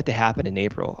want that to happen in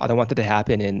April. I don't want that to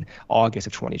happen in August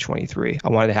of 2023. I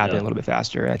want it to happen a little bit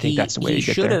faster. And I think that's the way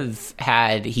to get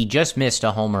there. He just missed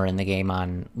a homer in the game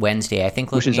on Wednesday. I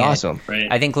think which is awesome. Right.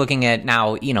 I think looking at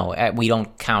now, you know, we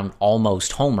don't count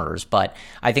almost homers, but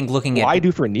I think looking at. I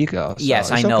do for Nico. So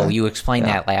yes, I know. Okay. You explained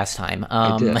that last time.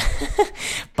 I did.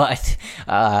 But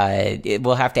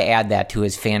we'll have to add that to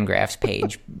his Fangraphs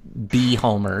page. B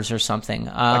homers or something.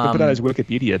 I can put on his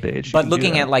Wikipedia page. But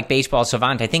looking at like Baseball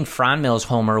Savant, I think Franmil's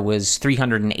homer was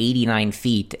 389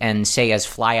 feet and Seiya's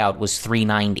flyout was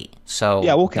 390. So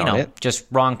yeah, we'll count it. Just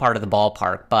wrong part of the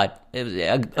ballpark, but it was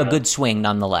a good swing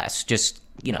nonetheless. Just,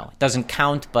 you know, it doesn't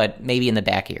count, but maybe in the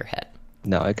back of your head.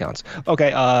 No, it counts.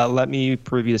 Okay, let me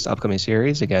preview this upcoming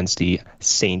series against the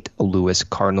St. Louis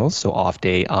Cardinals. So off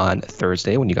day on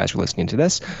Thursday when you guys are listening to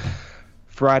this.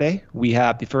 Friday, we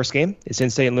have the first game. It's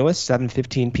in St. Louis,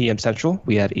 7:15 p.m. Central.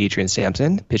 We have Adrian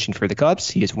Sampson pitching for the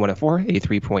Cubs. He is 1-4, a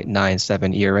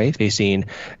 3.97 ERA, facing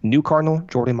new Cardinal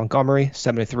Jordan Montgomery,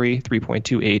 7-3,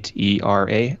 3.28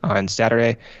 ERA. On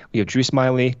Saturday, we have Drew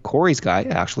Smyly, Corey's guy,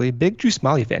 actually. Big Drew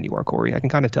Smyly fan you are, Corey. I can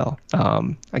kind of tell.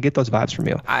 I get those vibes from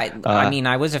you. I mean,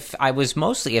 I was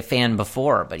mostly a fan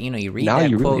before, but, you know, you read now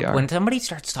that you quote. Really are. When somebody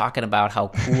starts talking about how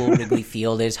cool Wrigley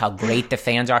Field is, how great the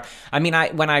fans are. I mean,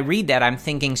 when I read that, I'm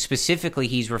thinking specifically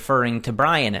he's referring to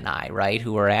Brian and I, right,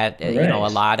 who are at you know, a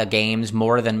lot of games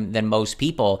more than most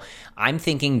people. I'm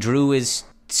thinking Drew is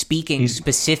speaking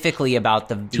specifically about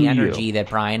the energy that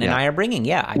Brian and I are bringing.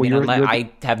 Yeah, I mean,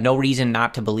 I have no reason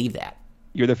not to believe that.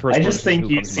 You're the first. I just think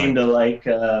you seem to like,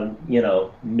 you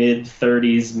know,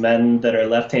 mid-30s men that are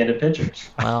left-handed pitchers.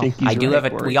 Well, I do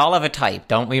have we all have a type,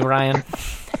 don't we, Ryan?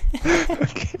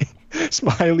 Okay.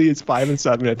 Smyly is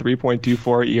 5-7 at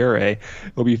 3.24 ERA.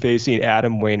 He'll be facing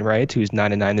Adam Wainwright, who's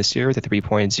 9-9 this year with a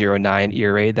 3.09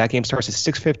 ERA. That game starts at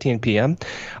 6:15 p.m.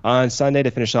 on Sunday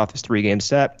to finish off this 3-game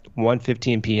set.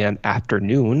 1:15 p.m.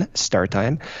 afternoon start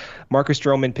time. Marcus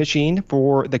Stroman pitching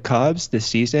for the Cubs this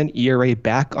season. ERA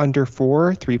back under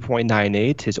 4,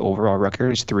 3.98. His overall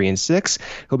record is 3-6.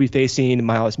 He'll be facing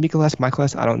Miles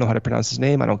Mikolas. I don't know how to pronounce his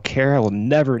name. I don't care. I will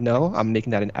never know. I'm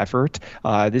making that an effort.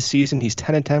 This season, he's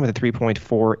 10-10 with a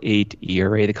 3.48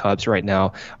 ERA. The Cubs right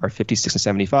now are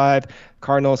 56-75.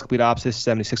 Cardinals, complete opposite,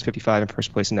 76-55 in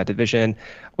first place in that division.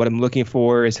 What I'm looking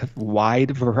for is a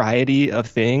wide variety of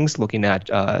things. Looking at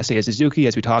Seiya Suzuki,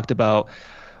 as we talked about.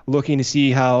 Looking to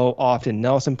see how often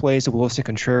Nelson plays. Wilson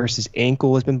Contreras'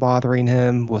 ankle has been bothering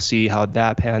him. We'll see how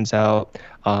that pans out.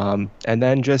 And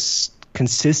then just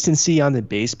consistency on the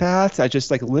base paths. I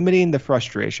just like limiting the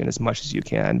frustration as much as you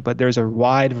can. But there's a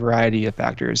wide variety of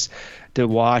factors to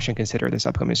watch and consider this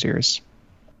upcoming series.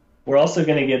 We're also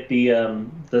going to get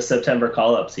the September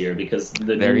call-ups here because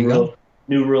the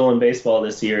new rule in baseball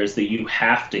this year is that you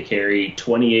have to carry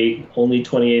only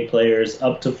 28 players,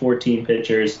 up to 14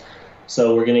 pitchers.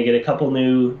 So we're going to get a couple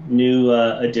new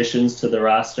additions to the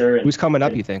roster. Who's coming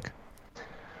up, you think?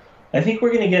 I think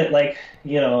we're going to get, like,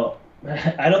 you know,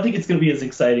 I don't think it's going to be as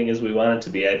exciting as we want it to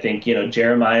be. I think, you know,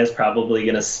 Jeremiah's probably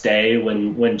going to stay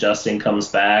when Justin comes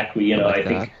back. I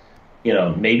think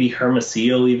maybe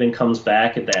Hermosillo even comes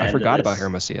back at the end. I forgot about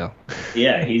Hermosillo.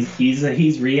 Yeah, he's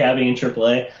rehabbing in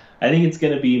AAA. I think it's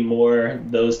going to be more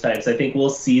those types. I think we'll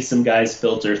see some guys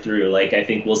filter through. Like, I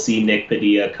think we'll see Nick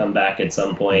Padilla come back at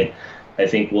some point. I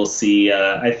think we'll see.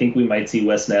 I think we might see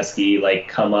Wesneski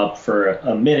come up for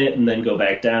a minute and then go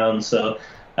back down. So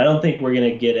I don't think we're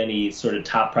going to get any sort of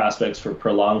top prospects for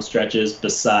prolonged stretches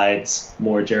besides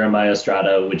more Jeremiah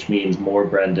Estrada, which means more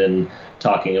Brendan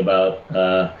talking about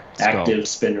active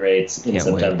spin rates in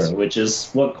September, which is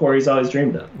what Corey's always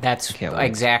dreamed of. That's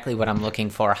exactly what I'm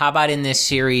looking for. How about in this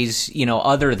series,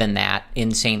 other than that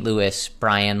in St. Louis,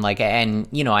 Brian,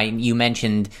 you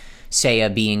mentioned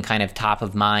Seiya being kind of top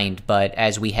of mind, but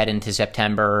as we head into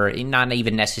September, not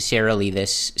even necessarily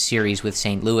this series with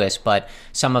St. Louis, but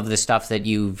some of the stuff that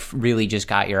you've really just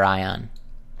got your eye on.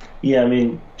 Yeah, I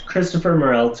mean, Christopher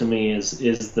Morel to me is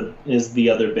the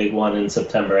other big one in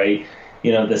September.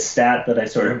 The stat that I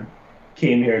sort of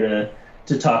came here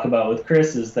to talk about with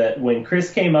Chris is that when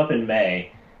Chris came up in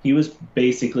May, he was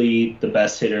basically the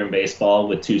best hitter in baseball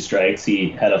with 2 strikes. He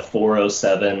had a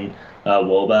 407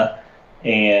 WOBA,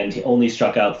 and he only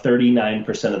struck out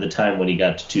 39% of the time when he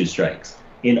got to 2 strikes.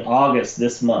 In August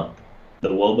this month, the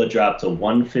WOBA dropped to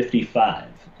 155,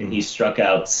 and he struck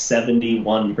out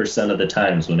 71% of the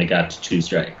times when it got to 2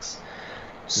 strikes.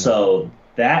 So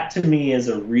that to me is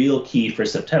a real key for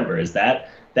September, is that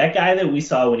guy that we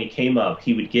saw when he came up,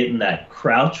 he would get in that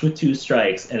crouch with 2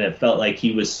 strikes, and it felt like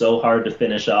he was so hard to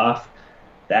finish off.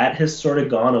 That has sort of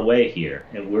gone away here,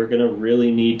 and we're going to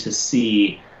really need to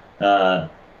see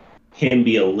him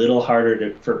be a little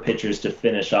harder for pitchers to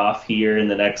finish off here in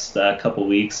the next couple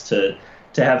weeks to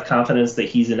have confidence that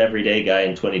he's an everyday guy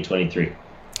in 2023.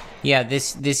 Yeah,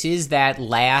 this is that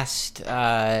last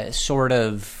sort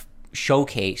of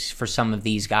showcase for some of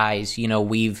these guys.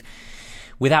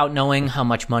 Without knowing how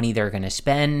much money they're going to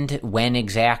spend, when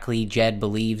exactly Jed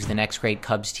believes the next great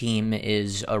Cubs team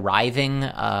is arriving,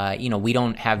 we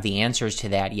don't have the answers to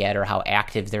that yet, or how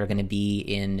active they're going to be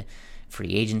in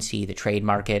free agency, the trade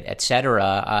market,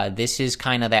 etc. This is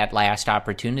kind of that last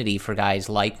opportunity for guys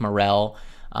like Morel.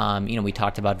 We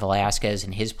talked about Velasquez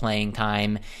and his playing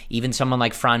time. Even someone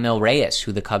like Franmil Reyes,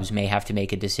 who the Cubs may have to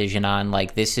make a decision on.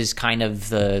 This is kind of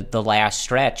the last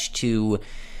stretch to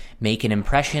make an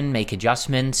impression, make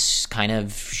adjustments, kind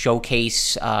of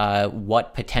showcase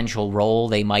what potential role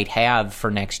they might have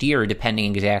for next year,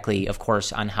 depending exactly, of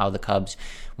course, on how the Cubs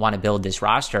want to build this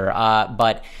roster.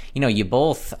 But you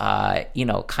both,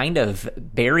 kind of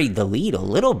buried the lead a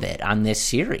little bit on this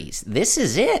series. This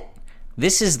is it.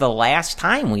 This is the last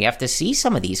time we have to see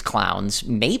some of these clowns,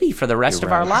 maybe for the rest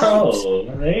of our lives. Oh,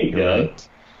 there you go.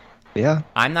 Yeah.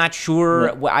 I'm not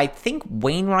sure. I think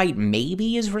Wainwright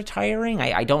maybe is retiring.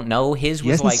 I don't know. His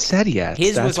was said yet.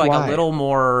 His That's was a little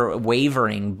more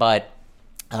wavering, but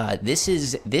this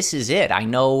is it. I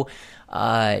know.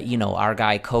 Our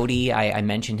guy Cody, I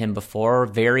mentioned him before,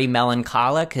 very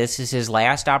melancholic. This is his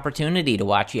last opportunity to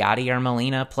watch Yadier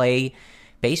Molina play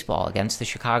baseball against the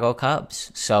Chicago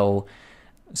Cubs. So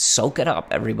soak it up,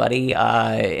 everybody.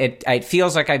 It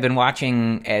feels like I've been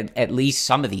watching at least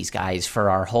some of these guys for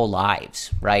our whole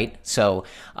lives, right? So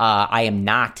I am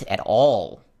not at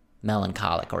all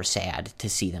melancholic or sad to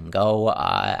see them go.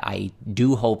 I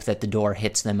do hope that the door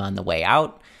hits them on the way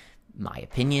out. My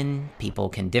opinion, people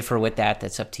can differ with that.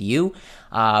 That's up to you.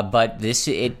 But this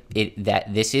is it.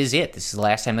 This is the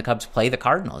last time the Cubs play the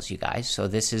Cardinals, you guys. So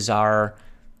this is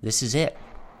it.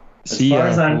 As far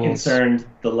as I'm concerned,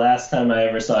 the last time I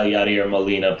ever saw Yadier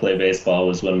Molina play baseball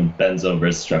was when Ben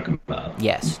Zobrist struck him out.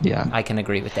 Yes. Yeah. I can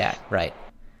agree with that. Right.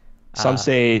 Some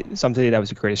say that was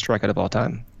the greatest strikeout of all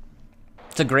time.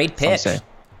 It's a great pitch. Some say.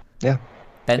 Yeah.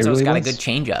 Benzo's really got a good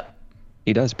changeup.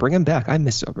 He does. Bring him back. I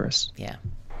miss Zobrist. Yeah.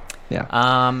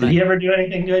 Yeah. Did he ever do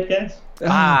anything good, guys?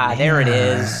 There it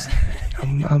is.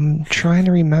 I'm trying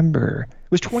to remember.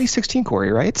 It was 2016,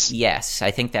 Corey, right? Yes,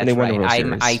 I think that's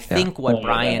right. I think what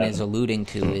Brian is alluding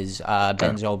to is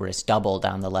Ben Zobrist doubled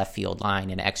on the left field line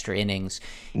in extra innings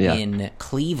in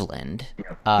Cleveland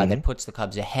that puts the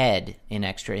Cubs ahead in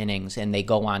extra innings, and they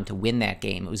go on to win that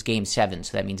game. It was Game 7,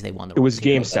 so that means they won the World Series. It was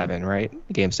Game 7,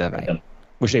 right? Game 7,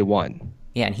 which they won.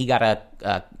 Yeah, and he got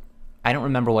a I don't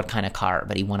remember what kind of car,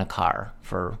 but he won a car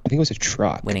for. I think it was a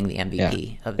truck. Winning the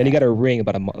MVP. Yeah. Then he got a ring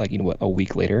about a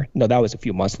week later. No, that was a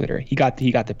few months later. He got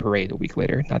the parade a week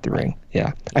later, not the ring.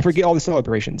 Yeah, I forget all the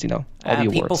celebrations. All the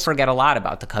awards. People forget a lot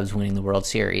about the Cubs winning the World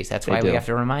Series. That's why we have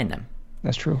to remind them.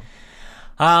 That's true.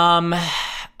 All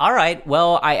right.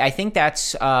 Well, I think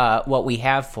that's what we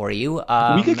have for you.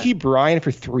 We could keep Brian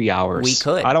for 3 hours. We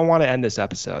could. I don't want to end this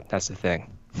episode. That's the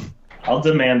thing. I'll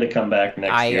demand to come back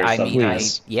next year.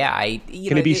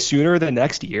 Can it be sooner than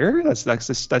next year?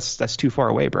 That's too far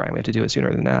away, Brian. We have to do it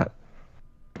sooner than that.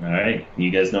 All right,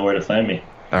 you guys know where to find me.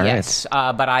 Yes,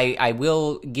 but I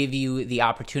will give you the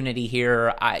opportunity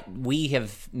here. We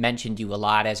have mentioned you a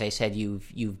lot. As I said,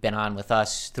 you've been on with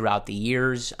us throughout the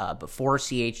years. Before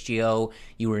CHGO,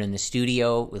 you were in the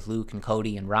studio with Luke and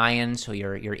Cody and Ryan, so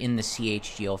you're in the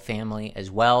CHGO family as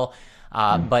well.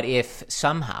 But if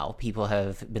somehow people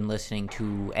have been listening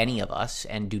to any of us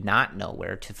and do not know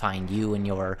where to find you and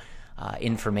your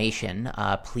information,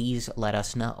 please let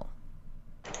us know.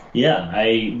 Yeah,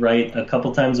 I write a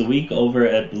couple times a week over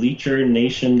at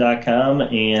BleacherNation.com,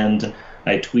 and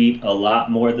I tweet a lot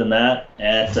more than that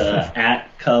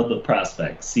at Cub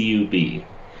Prospect, CUB.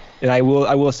 And I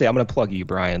will say, I'm going to plug you,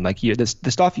 Brian. Like the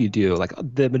stuff you do, like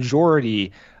the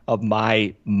majority of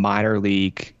my minor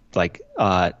league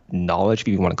knowledge, if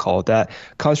you want to call it that,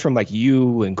 comes from like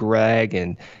you and Greg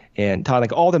and Todd,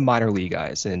 like all the minor league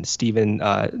guys, and Steven,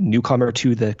 newcomer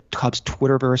to the Cubs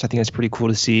Twitterverse. I think that's pretty cool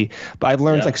to see. But I've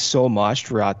learned like so much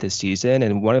throughout this season.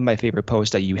 And one of my favorite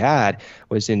posts that you had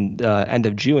was in the end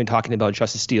of June talking about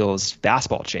Justice Steele's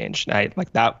fastball change. And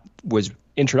that was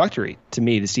introductory to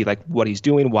me to see like what he's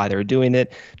doing, why they're doing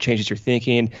it, changes your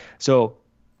thinking. So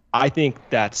I think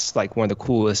that's like one of the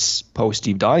coolest posts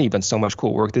you've done. You've done so much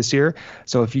cool work this year.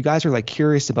 So if you guys are like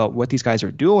curious about what these guys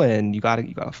are doing, you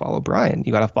gotta follow Brian.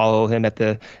 You gotta follow him at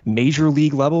the major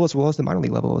league level as well as the minor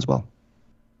league level as well.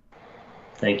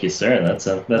 Thank you, sir. That's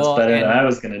better than I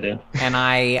was gonna do. And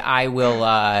I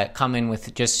will come in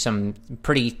with just some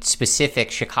pretty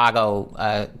specific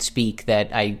Chicago speak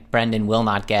that Brendan will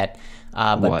not get.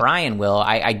 But Brian will.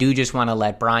 I do just want to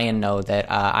let Brian know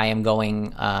that I am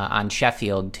going on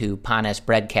Sheffield to Panes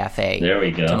Bread Cafe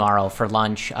tomorrow for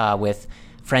lunch with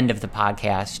friend of the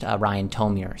podcast, Ryan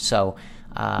Tomier. So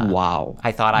wow,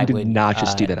 I thought I would not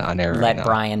just do that on air. Let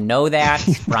Brian know that.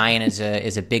 Brian is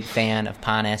a big fan of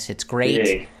Panes. It's great.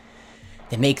 Big.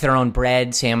 They make their own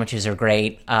bread. Sandwiches are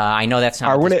great. I know that's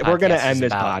not what this podcast we're going to end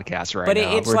this about. podcast right but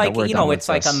now. But it's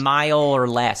like a mile or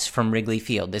less from Wrigley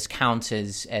Field. This counts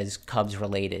as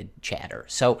Cubs-related chatter.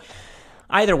 So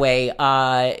either way,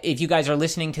 if you guys are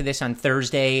listening to this on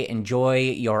Thursday, enjoy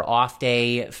your off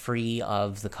day free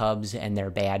of the Cubs and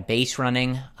their bad base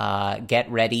running. Get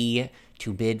ready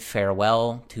to bid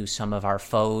farewell to some of our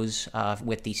foes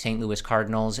with the St. Louis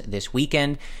Cardinals this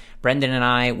weekend. Brendan and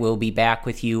I will be back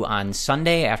with you on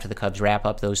Sunday after the Cubs wrap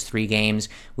up those 3 games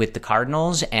with the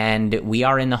Cardinals, and we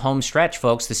are in the home stretch,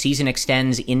 folks. The season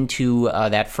extends into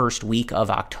that first week of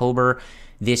October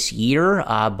this year,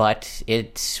 but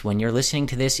when you're listening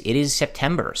to this, it is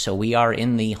September, so we are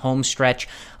in the home stretch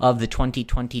of the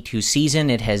 2022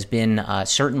 season. It has been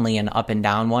certainly an up and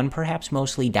down one, perhaps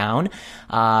mostly down,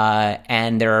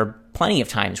 and there are plenty of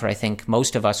times where I think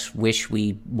most of us wish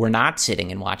we were not sitting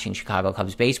and watching Chicago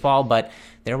Cubs baseball, but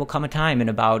there will come a time in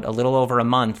about a little over a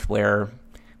month where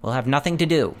we'll have nothing to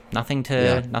do, nothing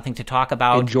to talk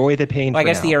about. Enjoy the pain. Well, I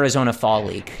guess the Arizona Fall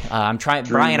League. I'm trying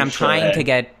to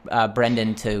get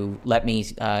Brendan to let me,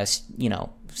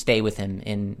 stay with him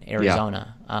in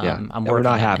Arizona. We're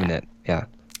not having it. Yeah.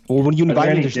 Well, when you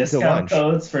invite me to discount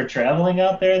codes for traveling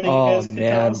out there that you guys could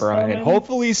tell us Brian. about?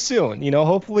 Hopefully soon.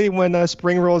 Hopefully when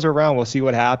spring rolls around, we'll see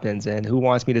what happens and who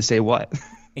wants me to say what.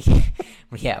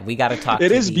 Yeah, we got to talk.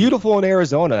 It is beautiful in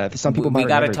Arizona. Some people might. We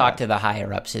got to talk to the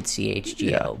higher ups at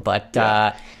CHGO. But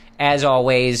as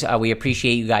always, we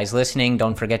appreciate you guys listening.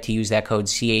 Don't forget to use that code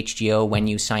CHGO when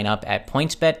you sign up at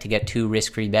PointsBet to get 2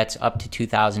 risk-free bets up to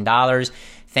 $2,000.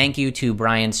 Thank you to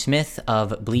Brian Smith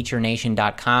of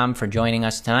BleacherNation.com for joining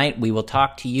us tonight. We will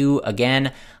talk to you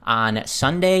again on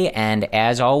Sunday, and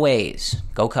as always,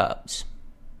 go Cubs.